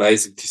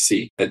amazing to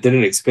see. I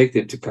didn't expect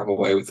them to come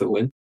away with a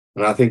win.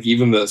 And I think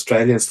even the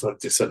Australians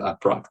started to sit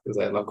upright because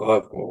they're like,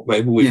 oh, well,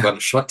 maybe we've got a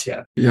shot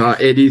here. Yeah,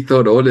 Eddie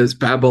thought all his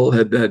babble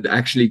had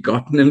actually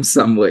gotten him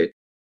somewhere.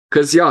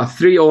 Because,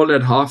 3-3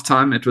 at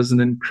halftime. It was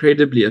an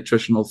incredibly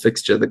attritional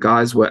fixture. The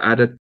guys were at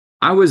it.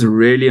 I was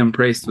really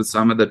impressed with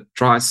some of the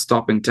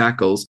try-stopping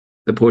tackles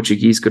the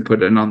Portuguese could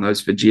put in on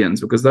those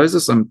Fijians, because those are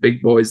some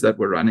big boys that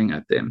were running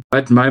at them.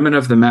 But moment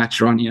of the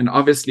match, Ronnie, and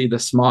obviously the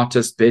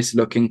smartest,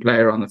 best-looking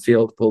player on the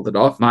field pulled it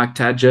off. Mike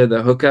Tadger,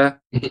 the hooker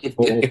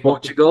for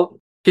Portugal,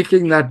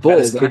 kicking that ball.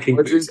 That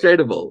was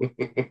incredible.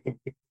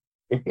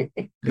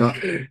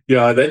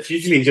 Yeah, that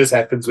usually just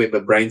happens when the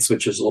brain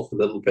switches off a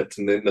little bit,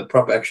 and then the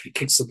prop actually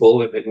kicks the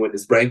ball, and then when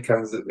his brain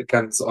comes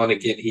on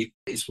again,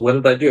 he's, what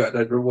did I do? I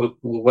don't know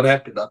what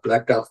happened. I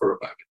blacked out for a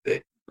moment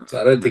there.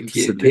 So I don't think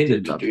he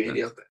intended to do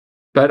any of that.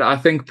 But I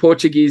think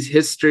Portuguese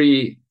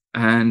history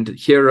and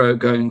hero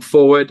going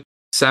forward,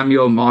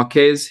 Samuel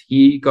Marquez,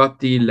 he got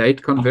the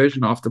late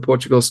conversion after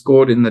Portugal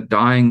scored in the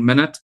dying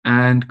minute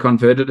and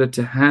converted it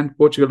to hand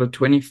Portugal a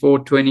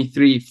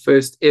 24-23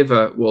 first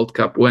ever World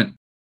Cup win.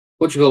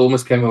 Portugal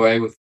almost came away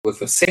with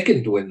a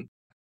second win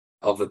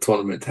of the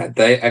tournament. Had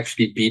they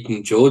actually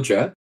beaten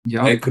Georgia,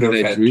 they could have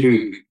had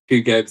two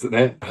games in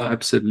that.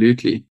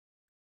 Absolutely.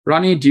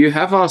 Ronnie, do you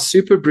have our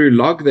Super Brew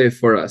log there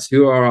for us?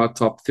 Who are our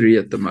top 3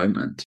 at the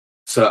moment?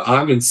 So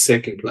I'm in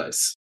second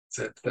place.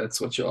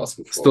 That's what you're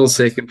asking for. Still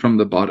second from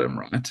the bottom,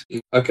 right?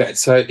 Okay,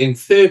 so in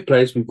third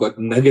place, we've got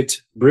Nugget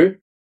Brew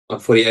on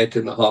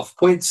 48.5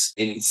 points.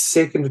 In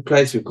second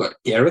place, we've got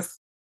Gareth.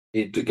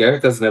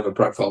 Gareth doesn't have a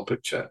profile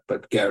picture,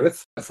 but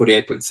Gareth,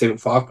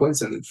 48.75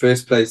 points. And in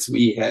first place,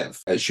 we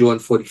have Juan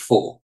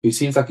 44, who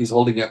seems like he's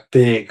holding a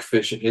big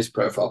fish in his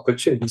profile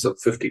picture. He's at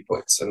 50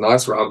 points, a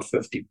nice round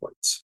 50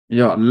 points.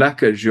 Yeah,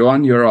 lekker,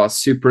 Juan. You're our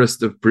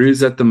superest of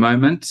brews at the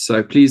moment.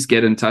 So please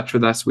get in touch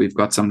with us. We've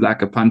got some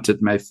lekker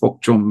punted May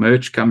Fokchom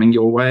merch coming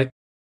your way.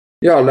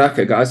 Yeah,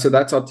 lekker, guys. So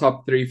that's our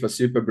top 3 for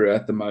Super Brew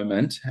at the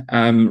moment.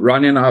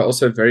 Ronnie and I are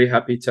also very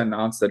happy to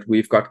announce that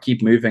we've got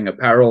Keep Moving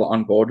Apparel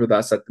on board with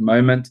us at the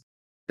moment.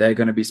 They're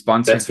going to be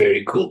sponsoring. That's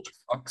very cool.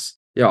 Socks.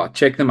 Yeah,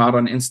 check them out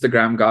on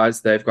Instagram,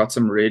 guys. They've got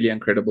some really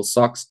incredible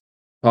socks.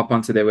 Pop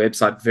onto their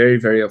website. Very,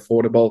 very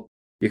affordable.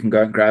 You can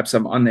go and grab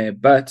some on there.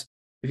 But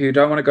if you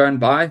don't want to go and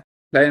buy,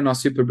 play in our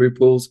Super Brew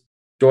pools,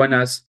 join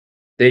us.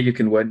 There you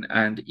can win.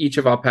 And each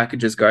of our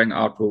packages going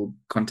out will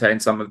contain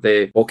some of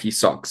their bulky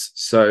socks.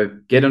 So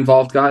get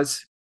involved,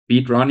 guys.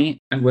 Beat Ronnie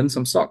and win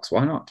some socks.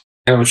 Why not?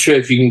 And I'm sure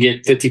if you can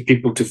get 30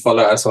 people to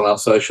follow us on our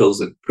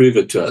socials and prove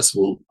it to us,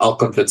 I'll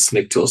convince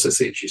Nick to also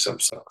send you some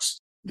socks.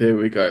 There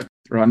we go.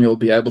 Ronnie will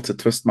be able to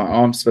twist my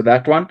arms for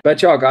that one.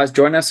 But yeah, guys,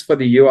 join us for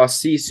the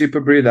URC Super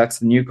Brew. That's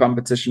the new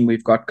competition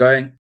we've got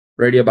going.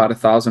 Already about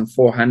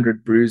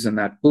 1,400 brews in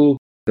that pool.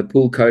 The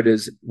pool code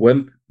is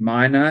WIMP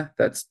Minor.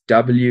 That's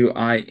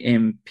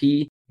WIMPMYNA.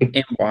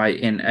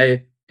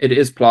 It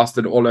is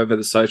plastered all over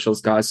the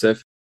socials, guys. So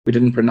if we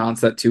didn't pronounce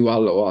that too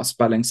well or our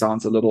spelling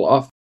sounds a little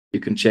off, you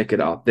can check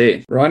it out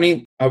there.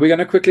 Ronnie, are we going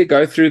to quickly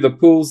go through the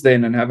pools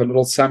then and have a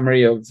little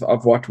summary of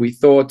what we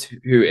thought,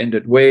 who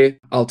ended where?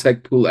 I'll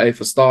take Pool A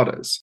for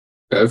starters.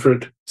 Go for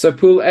it. So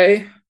Pool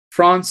A,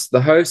 France,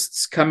 the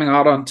hosts, coming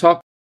out on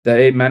top.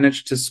 They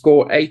managed to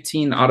score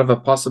 18 out of a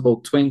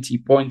possible 20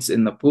 points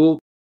in the pool.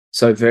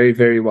 So very,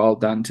 very well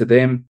done to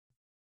them.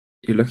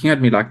 You're looking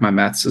at me like my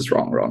maths is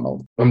wrong,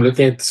 Ronald. I'm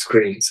looking at the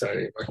screen.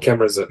 Sorry, my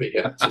camera's over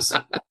here.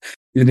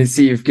 You can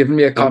see you've given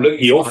me a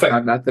comment your on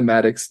my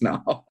mathematics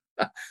now.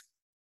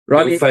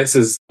 Your face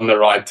is on the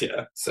right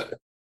here. So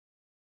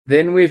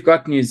then we've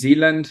got New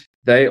Zealand.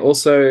 They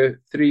also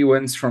 3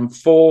 wins from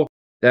 4.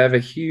 They have a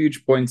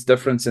huge points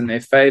difference in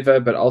their favor,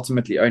 but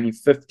ultimately only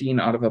 15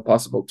 out of a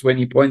possible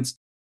 20 points.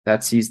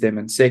 That sees them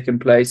in second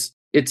place.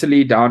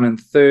 Italy down in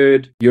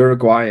third,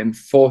 Uruguay in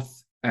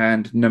fourth,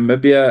 and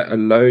Namibia a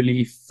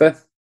lowly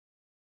fifth.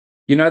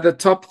 You know, the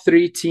top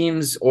 3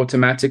 teams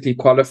automatically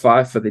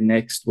qualify for the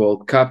next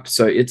World Cup.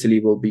 So Italy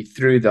will be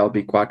through. They'll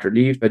be quite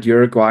relieved. But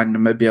Uruguay and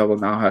Namibia will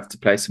now have to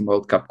play some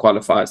World Cup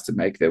qualifiers to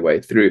make their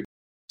way through.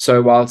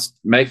 So whilst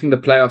making the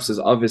playoffs is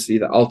obviously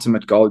the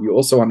ultimate goal, you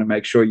also want to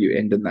make sure you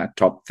end in that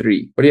top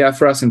 3. What do you have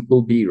for us in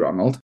Pool B,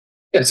 Ronald?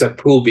 Yeah, so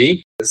Pool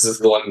B, this is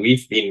the one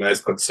we've been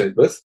most concerned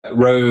with.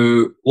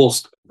 We'll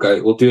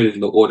do it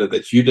in the order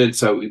that you did.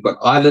 So we've got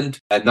Ireland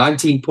at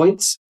 19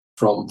 points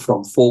from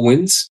 4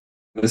 wins.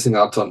 Missing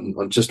out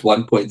on just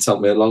 1 point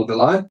somewhere along the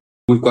line.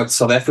 We've got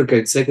South Africa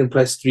in second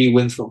place, 3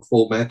 wins from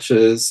 4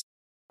 matches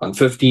on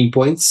 15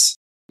 points,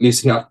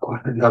 losing out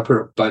quite a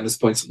number of bonus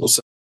points, and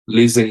also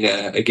losing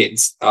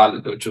against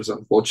Ireland, which was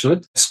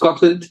unfortunate.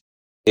 Scotland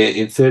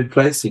in third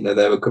place, they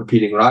were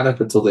competing right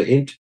up until the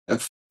end,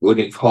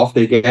 winning half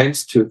their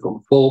games, 2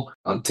 from 4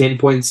 on 10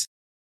 points.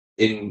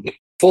 In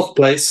fourth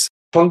place,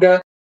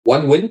 Tonga,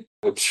 1 win,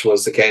 which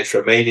was against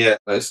Romania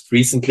most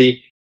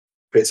recently.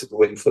 Impressive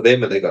win for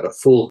them, and they got a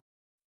full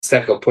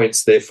stack of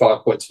points there,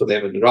 5 points for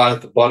them. And right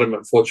at the bottom,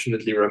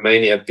 unfortunately,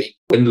 Romania being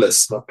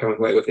winless, not coming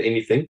away with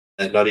anything,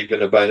 and not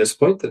even a bonus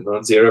point, and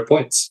on 0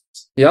 points.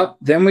 Yep.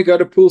 Then we go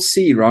to Pool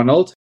C,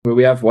 Ronald, where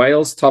we have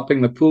Wales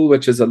topping the pool,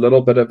 which is a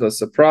little bit of a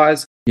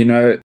surprise.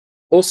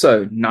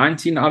 Also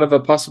 19 out of a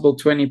possible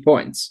 20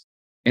 points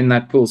in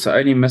that pool, so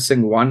only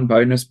missing 1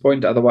 bonus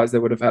point. Otherwise, they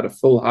would have had a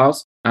full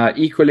house,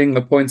 equaling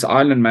the points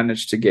Ireland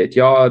managed to get.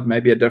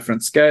 Maybe a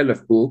different scale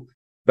of pool,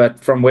 but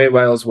from where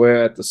Wales were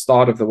at the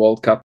start of the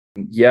World Cup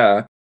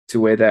to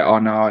where they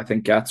are now, I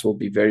think Gats will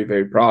be very,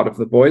 very proud of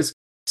the boys.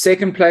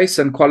 Second place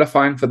and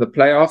qualifying for the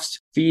playoffs,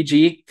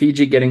 Fiji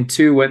getting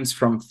 2 wins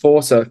from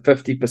 4, so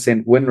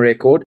 50% win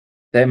record.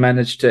 They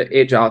managed to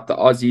edge out the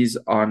Aussies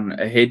on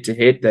a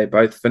head-to-head. They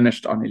both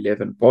finished on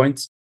 11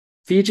 points.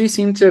 Fiji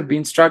seem to have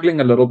been struggling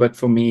a little bit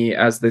for me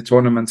as the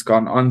tournament's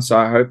gone on, so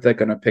I hope they're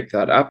going to pick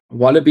that up.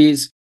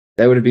 Wallabies,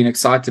 they would have been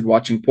excited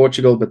watching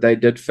Portugal, but they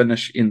did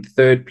finish in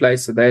third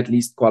place, so they at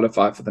least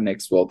qualify for the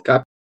next World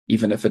Cup,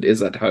 even if it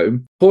is at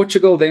home.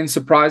 Portugal then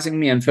surprising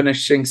me and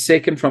finishing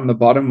second from the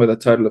bottom with a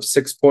total of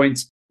 6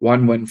 points,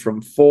 1 win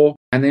from 4.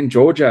 And then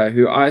Georgia,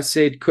 who I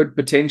said could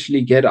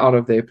potentially get out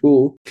of their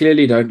pool,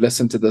 clearly don't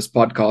listen to this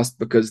podcast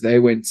because they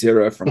went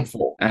 0 from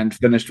 4 and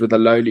finished with a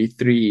lowly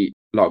 3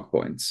 log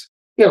points.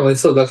 Yeah, well, they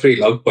still got 3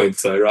 log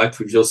points, though, right?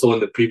 We just saw in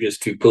the previous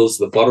 2 pools,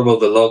 the bottom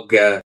of the log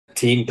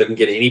team didn't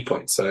get any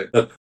points. So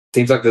it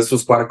seems like this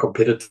was quite a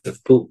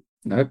competitive pool.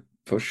 No,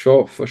 for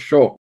sure.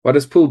 What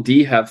does Pool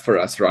D have for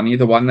us, Ronnie?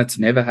 The one that's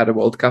never had a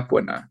World Cup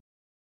winner.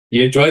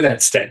 You enjoy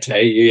that stat,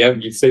 hey?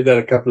 You've said that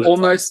a couple of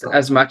Almost times.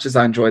 as much as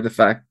I enjoy the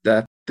fact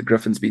that the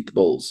Griffins beat the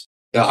Bulls.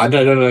 Yeah, I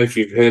don't know if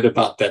you've heard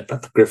about that,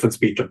 but the Griffins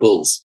beat the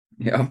Bulls.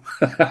 Yeah.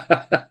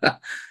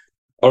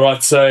 All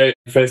right, so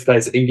first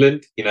place,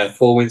 England,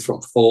 4 wins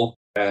from 4,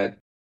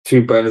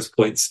 2 bonus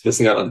points,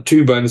 missing out on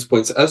 2 bonus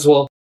points as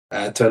well,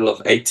 a total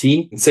of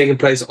 18. In second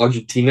place,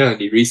 Argentina,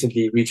 only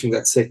recently reaching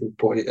that second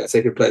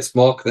place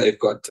mark. They've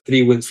got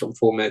 3 wins from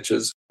 4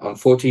 matches on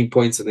 14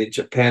 points, and then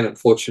Japan,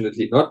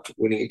 unfortunately, not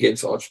winning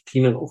against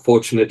Argentina.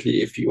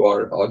 Unfortunately, if you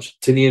are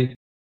Argentinian,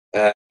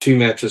 2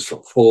 matches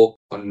from 4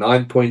 on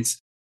 9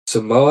 points.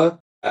 Samoa,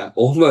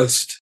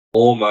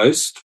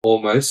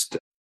 almost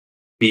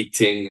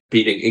beating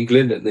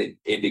England and then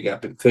ending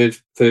up in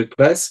third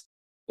place.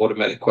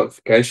 Automatic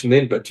qualification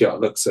then. But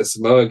so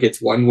Samoa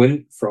gets 1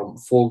 win from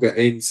 4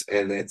 games,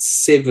 and that's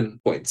 7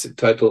 points in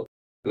total.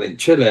 And then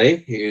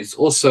Chile, who's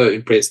also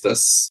impressed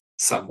us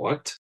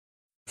somewhat,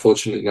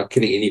 unfortunately not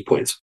getting any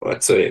points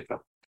whatsoever.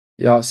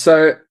 Yeah,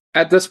 so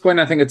at this point,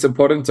 I think it's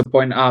important to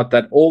point out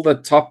that all the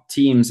top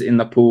teams in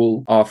the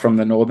pool are from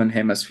the Northern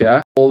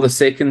Hemisphere. All the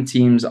second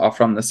teams are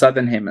from the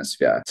Southern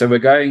Hemisphere. So we're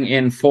going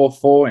in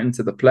 4-4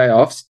 into the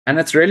playoffs. And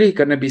it's really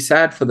going to be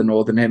sad for the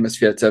Northern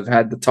Hemisphere to have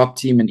had the top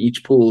team in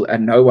each pool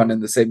and no one in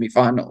the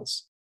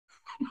semifinals.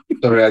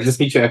 Sorry, I just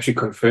need to actually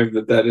confirm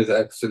that is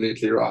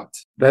absolutely right.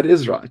 That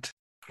is right.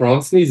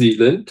 France, New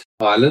Zealand,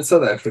 Ireland,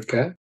 South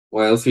Africa,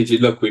 Wales, Fiji.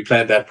 Look, we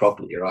planned that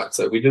properly, right?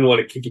 So we didn't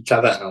want to kick each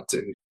other out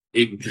in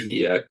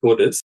the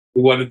quarters.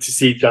 We wanted to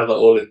see each other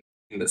all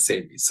in the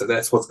semis. So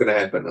that's what's going to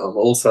happen.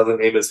 All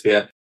Southern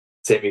Hemisphere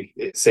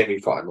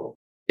semi-final.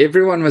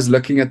 Everyone was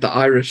looking at the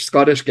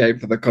Irish-Scottish game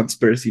for the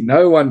conspiracy.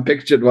 No one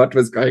pictured what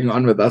was going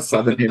on with us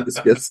Southern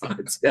Hemisphere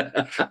sides.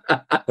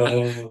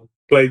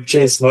 Playing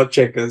chess, not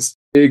checkers.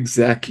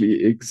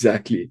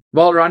 Exactly.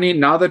 Well, Ronnie,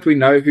 now that we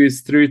know who's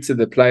through to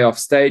the playoff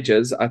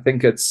stages, I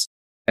think it's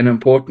an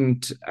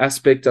important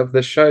aspect of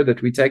the show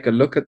that we take a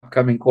look at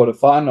upcoming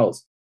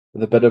quarterfinals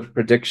with a bit of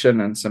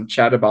prediction and some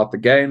chat about the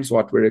games,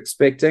 what we're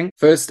expecting.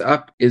 First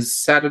up is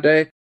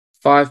Saturday,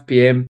 5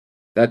 p.m.,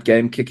 that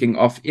game kicking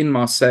off in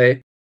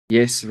Marseille.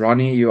 Yes,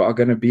 Ronnie, you are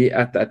going to be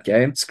at that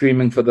game,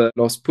 screaming for the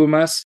Los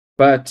Pumas,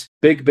 but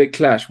big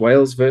clash,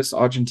 Wales versus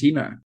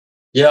Argentina.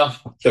 Yeah,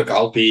 look,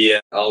 I'll be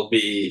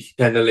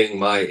handling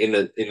my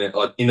inner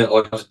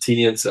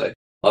Argentinian, so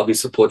I'll be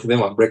supporting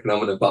them. I'm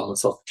going to buy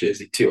myself a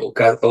jersey too. Or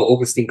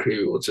Augustine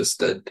Crewe will just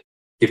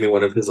give me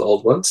one of his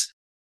old ones,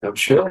 I'm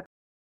sure.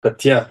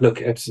 But yeah,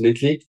 look,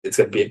 absolutely, it's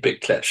going to be a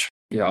big clash.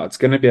 Yeah, it's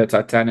going to be a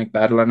titanic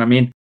battle. And I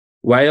mean,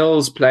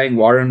 Wales playing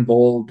Warren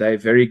ball, they're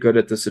very good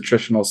at this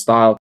attritional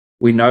style.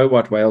 We know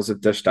what Wales have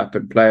dished up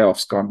in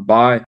playoffs gone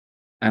by,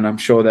 and I'm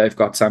sure they've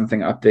got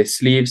something up their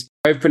sleeves.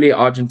 Hopefully,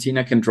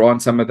 Argentina can draw on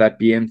some of that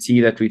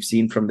BMT that we've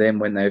seen from them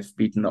when they've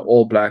beaten the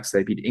All Blacks.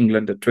 They beat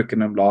England at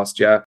Twickenham last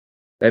year.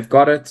 They've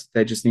got it.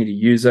 They just need to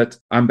use it.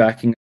 I'm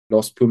backing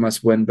Los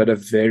Pumas win, but a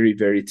very,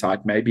 very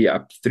tight, maybe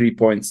up 3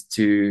 points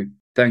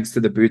thanks to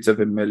the boots of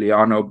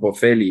Emiliano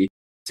Boffelli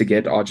to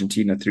get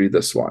Argentina through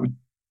this one.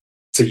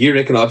 So you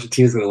reckon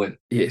Argentina's going to win?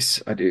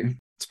 Yes, I do.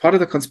 It's part of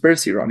the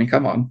conspiracy, Ronnie.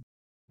 Come on.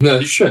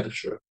 No, sure.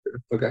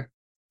 Okay.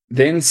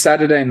 Then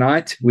Saturday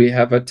night, we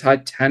have a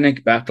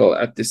titanic battle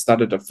at the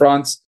Stade de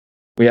France.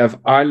 We have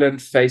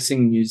Ireland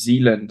facing New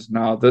Zealand.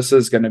 Now, this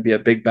is going to be a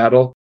big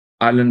battle.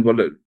 Ireland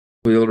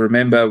will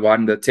remember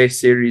won the Test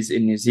series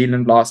in New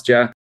Zealand last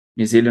year.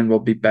 New Zealand will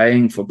be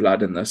baying for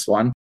blood in this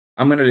one.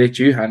 I'm going to let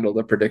you handle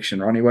the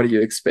prediction, Ronnie. What are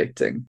you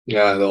expecting?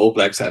 Yeah, the All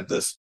Blacks have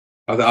this.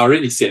 I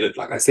already said it.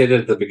 Like I said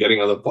it at the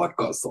beginning of the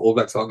podcast, the All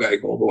Blacks are going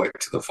all the way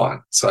to the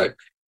final. So,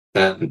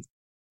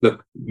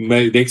 look,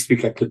 maybe next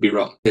week I could be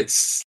wrong.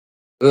 The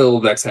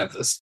All Blacks have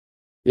this.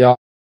 Yeah,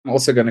 I'm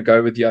also going to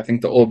go with you. I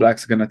think the All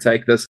Blacks are going to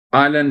take this.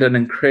 Ireland, an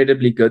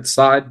incredibly good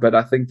side, but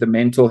I think the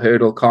mental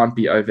hurdle can't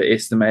be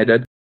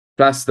overestimated.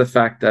 Plus the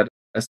fact that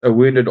a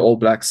wounded All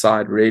Black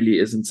side really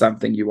isn't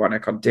something you want to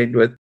contend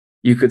with.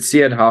 You could see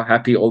it how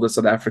happy all the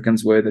South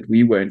Africans were that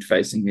we weren't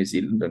facing New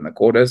Zealand in the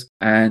quarters.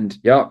 And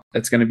yeah,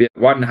 it's going to be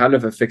one hell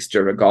of a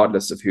fixture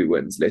regardless of who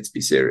wins. Let's be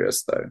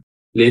serious, though.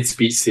 Let's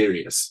be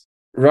serious.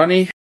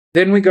 Ronnie,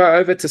 then we go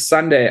over to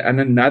Sunday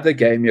and another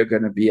game you're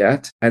going to be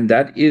at, and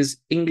that is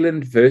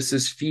England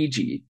versus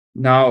Fiji.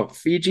 Now,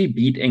 Fiji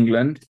beat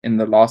England in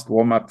the last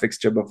warm-up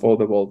fixture before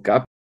the World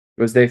Cup.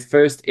 It was their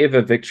first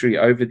ever victory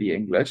over the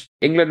English.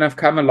 England have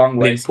come a long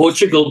way. Then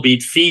Portugal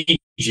beat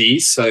Fiji,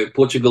 so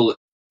Portugal,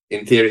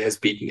 in theory, has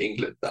beaten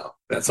England now.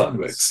 That's how it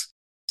works.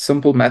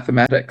 Simple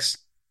mathematics.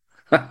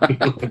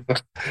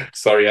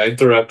 Sorry, I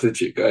interrupted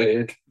you. Go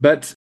ahead.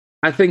 But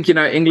I think,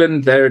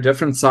 England, they're a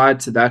different side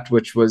to that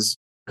which was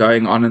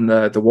going on in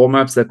the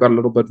warm-ups. They've got a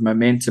little bit of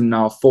momentum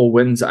now, 4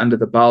 wins under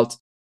the belt.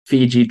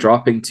 Fiji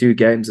dropping 2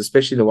 games,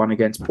 especially the one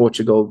against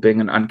Portugal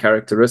being an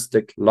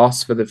uncharacteristic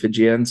loss for the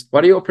Fijians.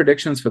 What are your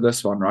predictions for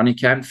this one, Ronnie?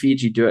 Can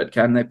Fiji do it?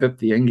 Can they pip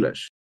the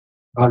English?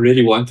 I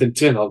really want them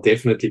to, and I'll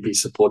definitely be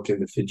supporting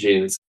the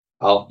Fijians.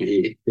 I'm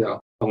going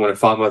to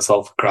find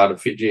myself a crowd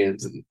of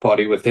Fijians and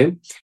party with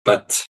them.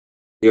 But,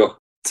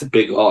 it's a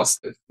big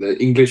ask. The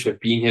English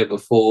have been here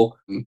before.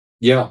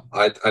 Yeah,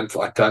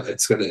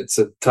 it's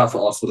a tough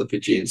ask for the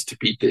Fijians to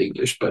beat the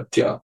English, but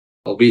yeah.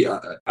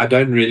 I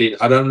don't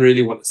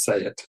really want to say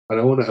it. I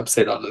don't want to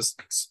upset our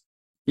listeners.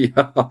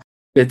 Yeah,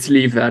 let's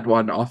leave that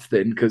one off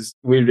then, because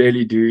we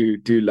really do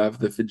love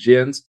the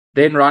Fijians.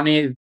 Then,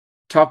 Ronnie,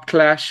 top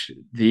clash,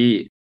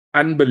 the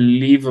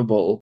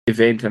unbelievable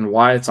event, and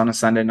why it's on a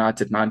Sunday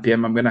night at 9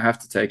 p.m. I'm going to have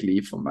to take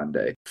leave for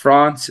Monday.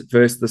 France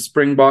versus the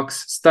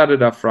Springboks, Stade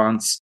de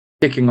France,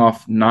 kicking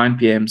off 9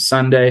 p.m.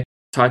 Sunday.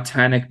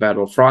 Titanic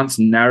battle. France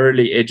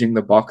narrowly edging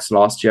the box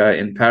last year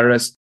in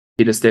Paris.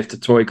 Pieter-Steph du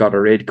Toit got a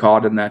red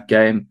card in that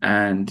game.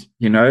 And,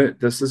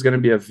 this is going to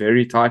be a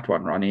very tight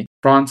one, Ronnie.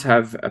 France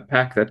have a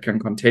pack that can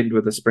contend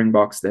with the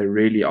Springboks. They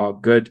really are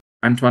good.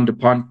 Antoine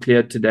Dupont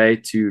cleared today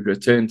to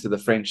return to the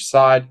French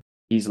side.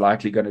 He's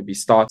likely going to be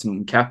starting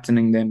and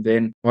captaining them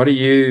then. What are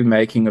you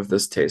making of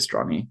this test,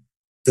 Ronnie?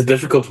 It's a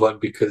difficult one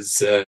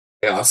because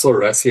I saw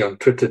Rassi on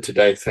Twitter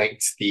today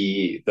thanked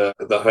the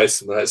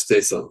host and the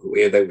hostess of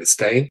where they were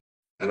staying.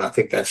 And I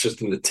think that's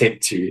just an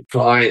attempt to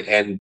try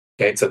and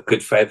gain some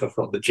good favor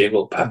from the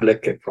general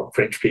public and from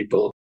French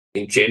people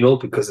in general,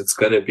 because it's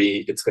going to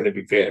be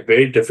very,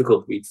 very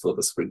difficult week for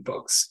the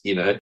Springboks.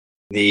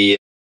 The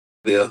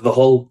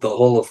whole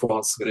of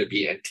France is going to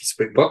be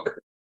anti-Springbok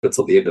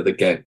until the end of the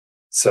game.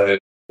 So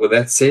with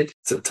that said,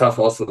 it's a tough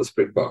ask for the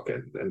Springbok,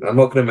 and I'm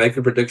not going to make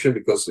a prediction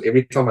because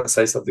every time I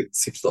say something, it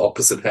seems the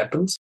opposite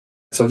happens.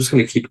 So I'm just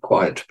going to keep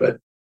quiet. But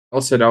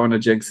also don't want to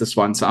jinx this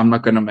one, so I'm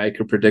not going to make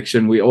a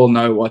prediction. We all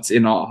know what's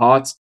in our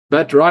hearts.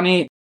 But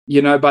Ronnie,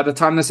 by the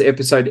time this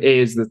episode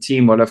airs, the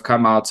team will have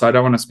come out, so I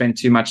don't want to spend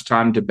too much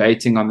time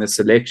debating on the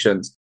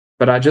selections.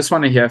 But I just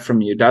want to hear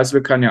from you. Does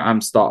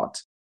Lukhanyo start?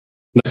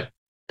 No.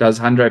 Does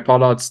Handré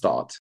Pollard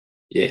start?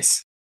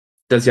 Yes.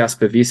 Does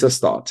Jasper Wiese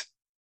start?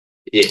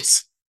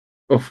 Yes.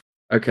 Oof.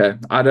 Okay.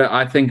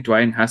 I think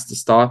Dwayne has to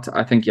start.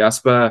 I think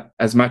Jasper,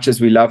 as much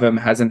as we love him,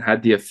 hasn't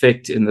had the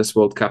effect in this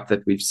World Cup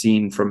that we've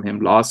seen from him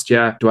last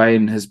year.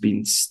 Dwayne has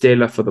been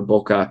stellar for the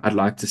Bokke. I'd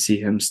like to see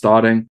him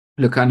starting.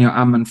 Lukhanyo,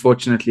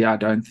 unfortunately, I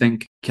don't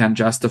think can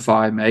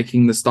justify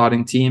making the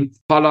starting team.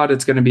 Pollard,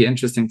 it's going to be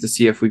interesting to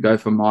see if we go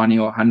for Mani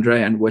or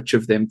Handré and which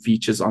of them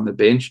features on the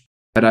bench.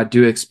 But I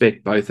do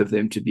expect both of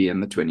them to be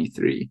in the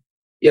 23.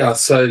 Yeah,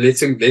 so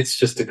let's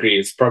just agree.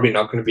 It's probably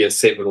not going to be a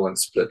 7-1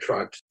 split,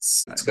 right?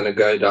 It's going to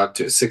go down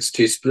to a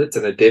 6-2 split,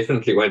 and it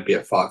definitely won't be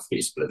a 5-3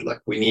 split.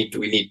 Like we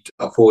need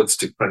our forwards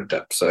to print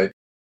up. So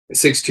a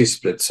 6-2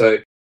 split. So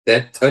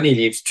that only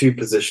leaves 2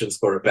 positions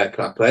for a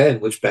backline player,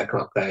 and which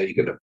backline player are you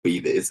going to be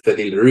there? Is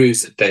Willie Leroux,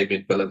 is it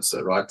Damien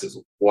Willemse, right?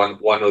 Is one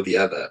or the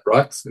other,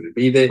 right? It's going to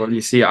be there. Well,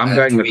 you see, I'm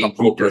going the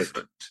complete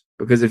different.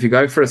 Because if you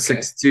go for a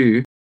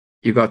 6-2,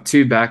 you've got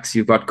 2 backs,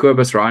 you've got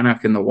Kobus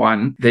Reinach in the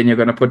one, then you're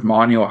going to put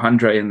Mani or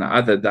Handré in the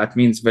other. That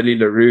means Willie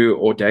Leroux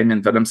or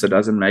Damien Willemse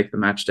doesn't make the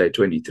match day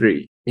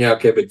 23. Yeah,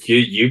 okay, but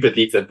you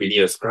believe that we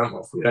need a scrum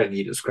off. We don't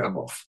need a scrum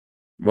off.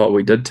 Well,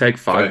 we did take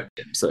 5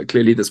 so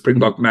clearly the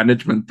Springbok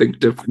management think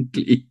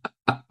differently.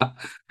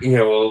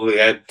 Yeah, well, we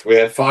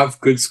had 5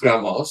 good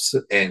scrum halves,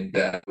 and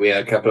we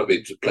had a couple of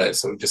injured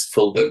players, so we just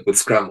filled it with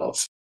scrum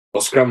halves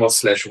or scrum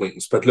halves /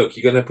 wings. But look,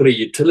 you're going to put a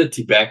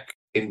utility back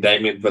in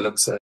Damian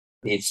Willemse,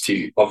 needs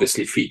to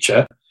obviously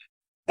feature,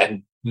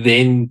 and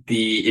then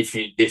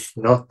if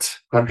not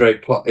Andre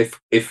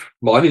if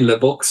Martin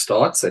Lebok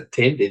starts at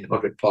 10, then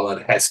Andre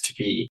Pollard has to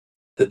be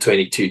the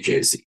 22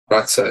 jersey,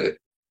 right? So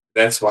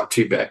that's my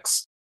 2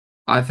 backs.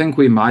 I think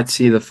we might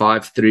see the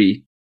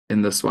 5-3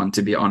 in this one,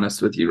 to be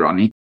honest with you,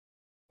 Ronnie.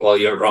 Well,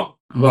 you're wrong.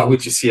 Why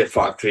would you see a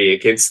 5-3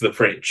 against the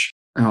French?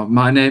 Oh,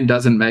 my name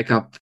doesn't make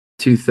up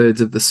 2/3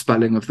 of the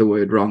spelling of the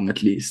word wrong,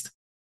 at least.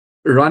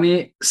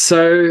 Ronnie,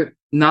 so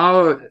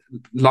now,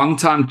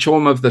 long-time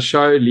chum of the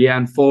show,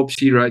 Leanne Forbes,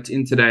 she wrote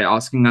in today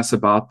asking us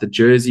about the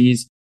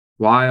jerseys.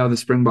 Why are the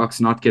Springboks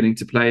not getting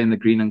to play in the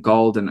green and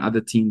gold and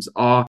other teams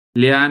are?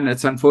 Leanne,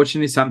 it's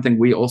unfortunately something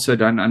we also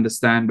don't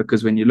understand,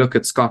 because when you look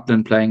at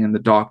Scotland playing in the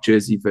dark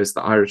jersey versus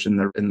the Irish in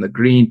the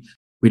green,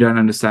 we don't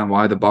understand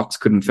why the Boks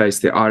couldn't face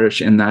the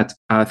Irish in that.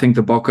 I think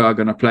the Bokke are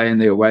going to play in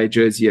the away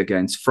jersey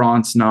against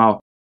France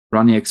now.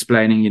 Ronnie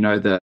explaining,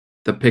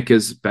 the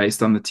pickers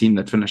based on the team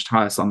that finished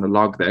highest on the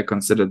log, they're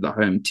considered the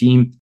home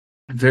team.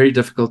 Very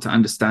difficult to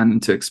understand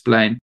and to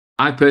explain.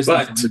 I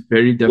personally find it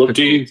very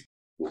difficult.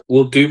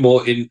 We'll do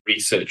more in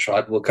research,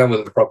 right? We'll come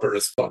with a proper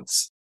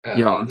response.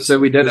 So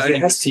we did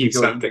only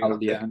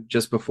something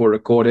just before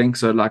recording.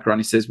 So like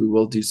Ronnie says, we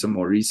will do some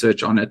more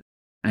research on it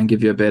and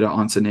give you a better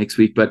answer next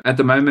week. But at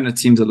the moment, it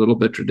seems a little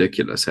bit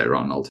ridiculous, hey,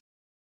 Ronald?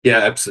 Yeah,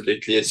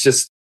 absolutely. It's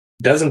just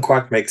doesn't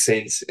quite make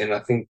sense. And I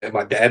think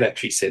my dad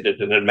actually said it,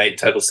 and it made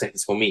total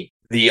sense for me.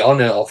 The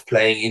honor of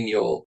playing in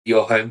your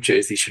home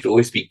jersey should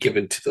always be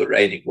given to the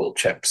reigning world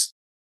champs.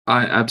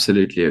 I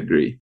absolutely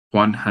agree.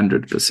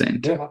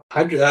 100%. Yeah,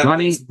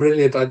 that's a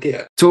brilliant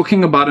idea.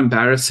 Talking about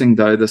embarrassing,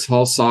 though, this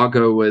whole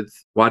saga with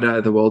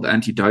WADA, the World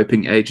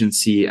Anti-Doping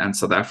Agency, and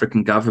South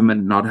African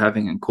government not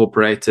having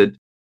incorporated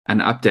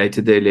and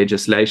updated their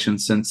legislation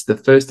since the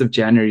 1st of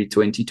January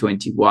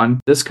 2021.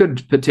 This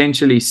could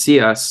potentially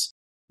see us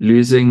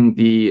losing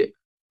the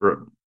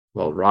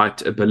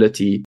right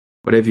ability,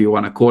 whatever you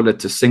want to call it,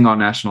 to sing our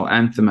national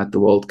anthem at the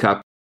World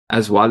Cup,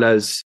 as well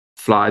as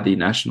fly the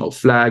national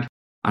flag.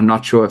 I'm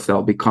not sure if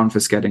they'll be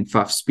confiscating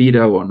Faf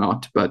Speedo or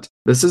not, but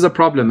this is a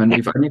problem, and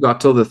we've only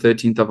got till the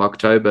 13th of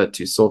October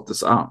to sort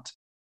this out.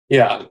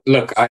 Yeah,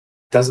 look, it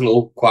doesn't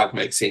all quite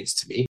make sense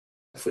to me,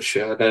 for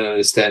sure. I don't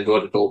understand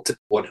what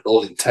it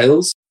all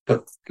entails,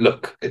 but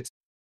look,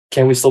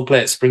 can we still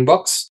play at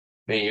Springboks?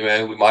 We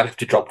might have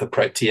to drop the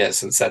Protea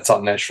since that's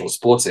our national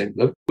sports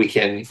emblem.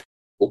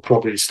 We'll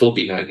probably still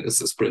be known as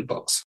the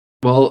Springboks.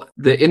 Well,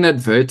 the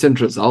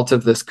inadvertent result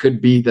of this could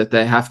be that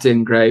they have to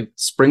engrave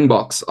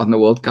Springboks on the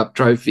World Cup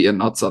trophy and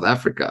not South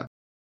Africa.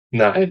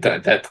 No,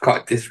 that's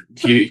quite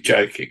you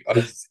joking.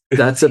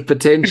 That's a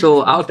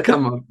potential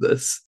outcome of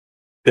this.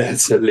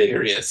 That's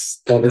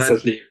hilarious. That is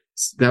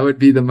hilarious. That would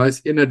be the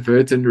most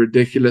inadvertent,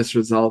 ridiculous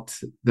result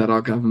that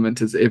our government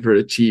has ever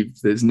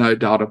achieved. There's no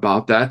doubt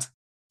about that.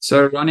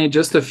 So, Ronnie,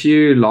 just a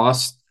few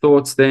last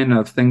thoughts then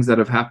of things that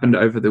have happened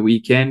over the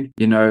weekend.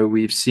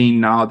 We've seen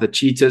now the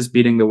Cheetahs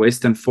beating the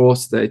Western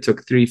Force. They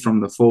took 3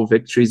 from the 4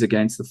 victories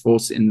against the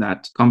Force in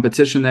that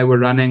competition they were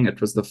running. It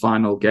was the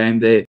final game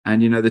there.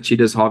 And, the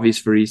Cheetahs, Harvey's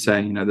Free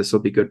saying, this will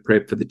be good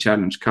prep for the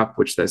Challenge Cup,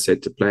 which they're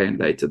set to play in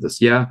later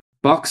this year.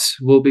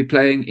 Boks will be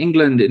playing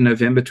England in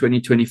November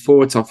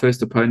 2024. It's our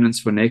first opponents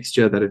for next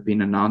year that have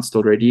been announced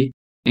already.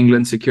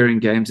 England securing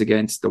games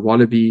against the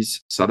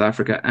Wallabies, South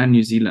Africa, and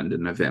New Zealand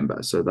in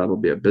November. So that'll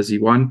be a busy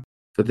one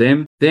for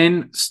them.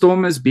 Then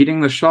Stormers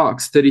beating the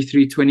Sharks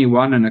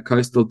 33-21 in a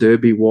Coastal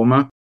Derby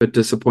warmer. Bit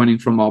disappointing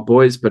from our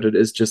boys, but it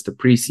is just a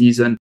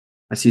preseason.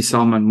 I see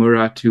Salman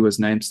Murat, who was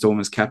named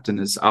Stormers captain,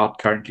 is out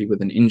currently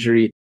with an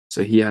injury,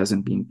 so he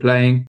hasn't been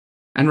playing.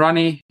 And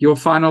Ronnie, your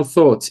final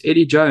thoughts.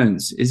 Eddie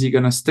Jones, is he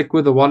going to stick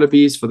with the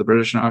Wallabies for the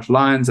British and Irish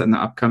Lions and the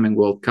upcoming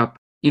World Cup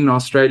in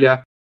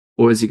Australia,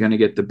 or is he going to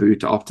get the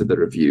boot after the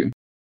review?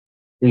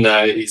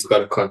 No, he's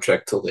got a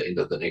contract till the end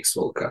of the next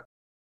World Cup.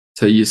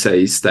 So you say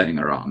he's staying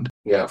around?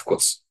 Yeah, of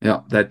course.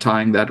 Yeah, they're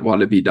tying that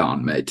Wallaby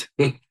down, mate.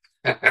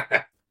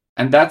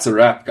 And that's a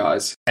wrap,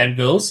 guys. And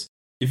girls,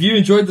 if you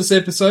enjoyed this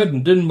episode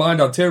and didn't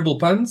mind our terrible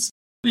puns,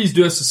 please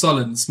do us a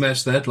solid and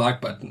smash that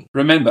like button.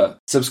 Remember,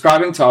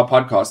 subscribing to our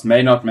podcast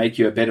may not make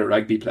you a better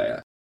rugby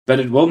player, but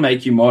it will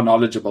make you more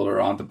knowledgeable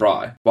around the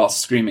braai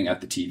whilst screaming at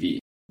the TV.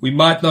 We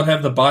might not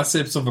have the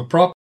biceps of a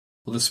prop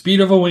or the speed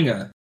of a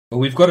winger, but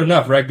we've got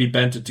enough rugby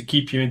banter to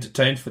keep you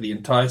entertained for the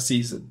entire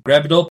season.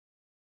 Grab it up,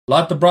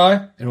 light the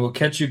braai, and we'll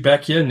catch you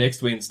back here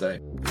next Wednesday.